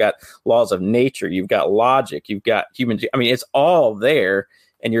induction, you've got laws of nature, you've got logic, you've got human. I mean, it's all there.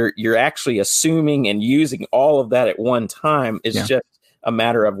 And you're actually assuming and using all of that at one time. Is just a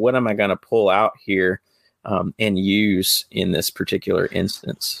matter of what am I going to pull out here and use in this particular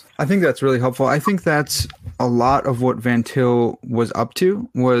instance. I think that's really helpful. I think that's a lot of what Van Til was up to.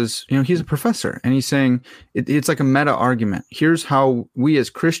 Was, he's a professor and he's saying it's like a meta argument. Here's how we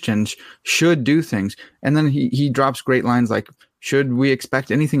as Christians should do things, and then he drops great lines like, should we expect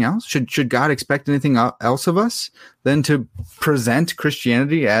anything else? Should God expect anything else of us than to present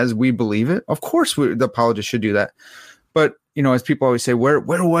Christianity as we believe it? Of course, the apologists should do that. But as people always say, where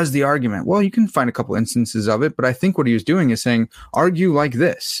was the argument? Well, you can find a couple instances of it, but I think what he was doing is saying, argue like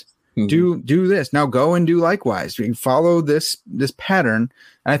this, do this, now go and do likewise. You follow this pattern.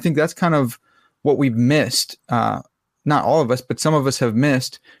 And I think that's kind of what we've missed. Not all of us, but some of us have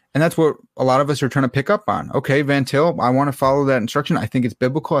missed. And that's what a lot of us are trying to pick up on. Okay, Van Til, I want to follow that instruction. I think it's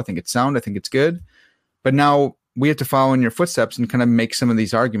biblical. I think it's sound. I think it's good. But now we have to follow in your footsteps and kind of make some of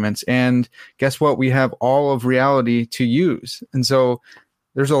these arguments. And guess what? We have all of reality to use. And so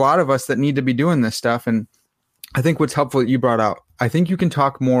there's a lot of us that need to be doing this stuff. And I think what's helpful that you brought out, I think you can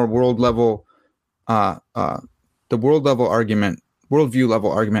talk more world level, the world level argument, worldview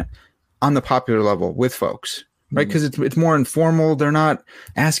level argument on the popular level with folks, right? Because it's more informal. They're not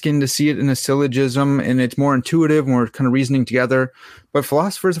asking to see it in a syllogism, and it's more intuitive, and we're kind of reasoning together. But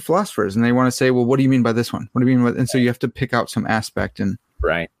philosophers are philosophers, and they want to say, well, what do you mean by this one? What do you mean by, and so you have to pick out some aspect. And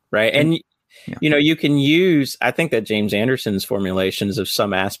right. And you can use, I think that James Anderson's formulations of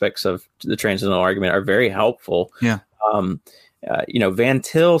some aspects of the transcendental argument are very helpful. Yeah. Van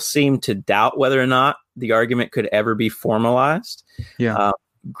Til seemed to doubt whether or not the argument could ever be formalized. Yeah.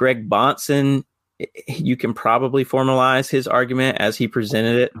 Greg Bahnsen, you can probably formalize his argument as he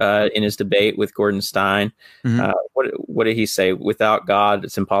presented it in his debate with Gordon Stein. What did he say? Without God,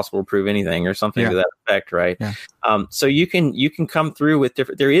 it's impossible to prove anything, or something to that effect, right? Yeah. So you can come through with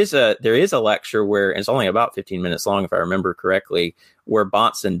different. There is a lecture where it's only about 15 minutes long, if I remember correctly, where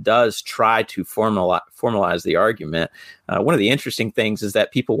Bahnsen does try to formalize the argument. One of the interesting things is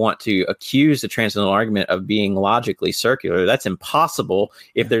that people want to accuse the transcendental argument of being logically circular. That's impossible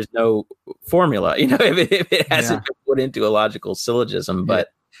if there's no formula, if it hasn't been put into a logical syllogism. But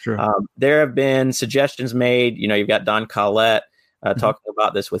there have been suggestions made. You've got Don Collette talking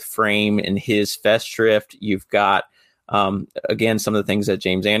about this with Frame in his Festschrift. You've got again, some of the things that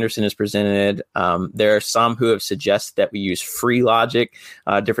James Anderson has presented. There are some who have suggested that we use free logic,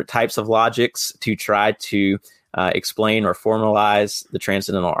 different types of logics to try to explain or formalize the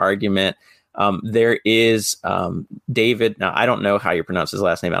transcendental argument. There is David. Now, I don't know how you pronounce his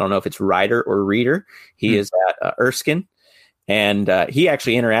last name. I don't know if it's Ryder or Reader. He is at Erskine. And he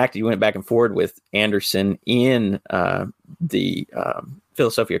actually interacted. He went back and forth with Anderson in the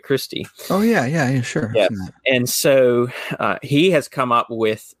Philosophia Christi. Oh, yeah, sure. Yeah. And so he has come up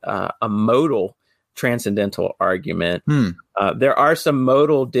with a modal transcendental argument. There are some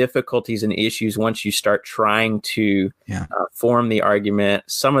modal difficulties and issues once you start trying to form the argument.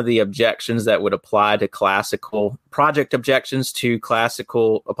 Some of the objections that would apply to classical project objections to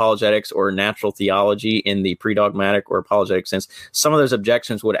classical apologetics or natural theology in the pre-dogmatic or apologetic sense, some of those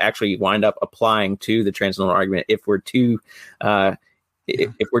objections would actually wind up applying to the transcendental argument if we're too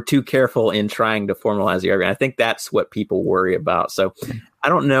if we're too careful in trying to formalize the argument. I think that's what people worry about. So I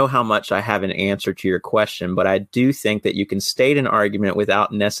don't know how much I have an answer to your question, but I do think that you can state an argument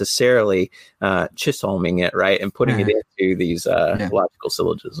without necessarily chisholming it, right, and putting it into these logical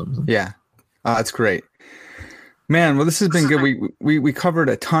syllogisms. Yeah, that's great. Man, well, this has been good. We covered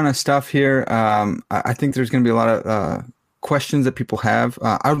a ton of stuff here. I think there's going to be a lot of questions that people have.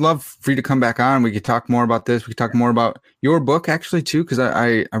 I would love for you to come back on. We could talk more about this. We could talk more about your book, actually, too, because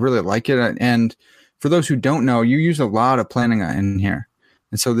I really like it. And for those who don't know, you use a lot of planning in here.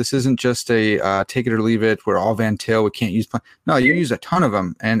 And so this isn't just a take it or leave it. We're all Van Til. We can't use plan. No, you use a ton of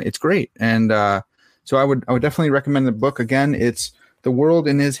them, and it's great. And so I would definitely recommend the book. Again, it's The World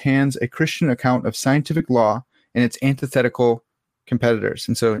in His Hands, A Christian Account of Scientific Law and Its Antithetical Competitors.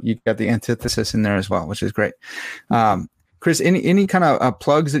 And so you got the antithesis in there as well, which is great. Chris, any kind of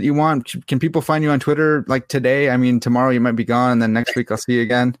plugs that you want? Can people find you on Twitter like today? I mean, tomorrow you might be gone, and then next week I'll see you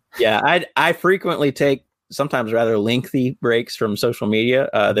again. Yeah, I frequently take sometimes rather lengthy breaks from social media.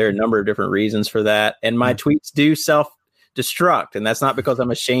 There are a number of different reasons for that. And my tweets do self-destruct. And that's not because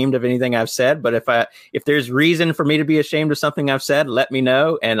I'm ashamed of anything I've said. But if there's reason for me to be ashamed of something I've said, let me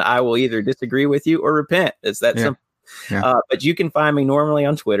know. And I will either disagree with you or repent. It's that simple. Yeah. But you can find me normally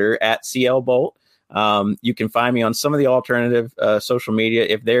on Twitter at CLBolt. You can find me on some of the alternative social media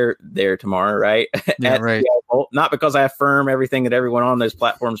if they're there tomorrow, right? Right. CLBolt. Not because I affirm everything that everyone on those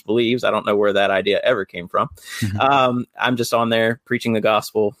platforms believes. I don't know where that idea ever came from. I'm just on there preaching the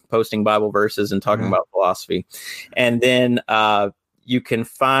gospel, posting Bible verses, and talking about philosophy. And then you can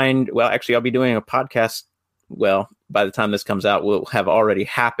find, well, actually, I'll be doing a podcast. Well, by the time this comes out, will have already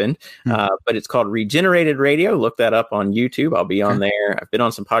happened. But it's called Regenerated Radio. Look that up on YouTube. I'll be on there. I've been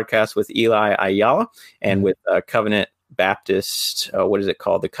on some podcasts with Eli Ayala and with Covenant Baptist. What is it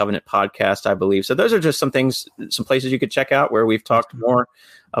called? The Covenant Podcast, I believe. So those are just some things, some places you could check out where we've talked more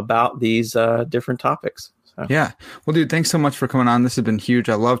about these different topics. So. Yeah. Well, dude, thanks so much for coming on. This has been huge.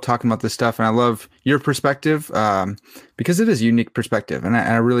 I love talking about this stuff, and I love your perspective because it is a unique perspective, and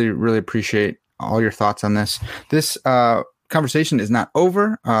I really, really appreciate all your thoughts on this. This conversation is not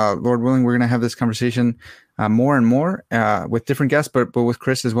over. Lord willing, we're going to have this conversation more and more with different guests, but with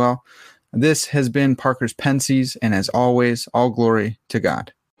Chris as well. This has been Parker's Pensies, and as always, all glory to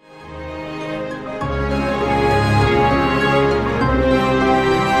God.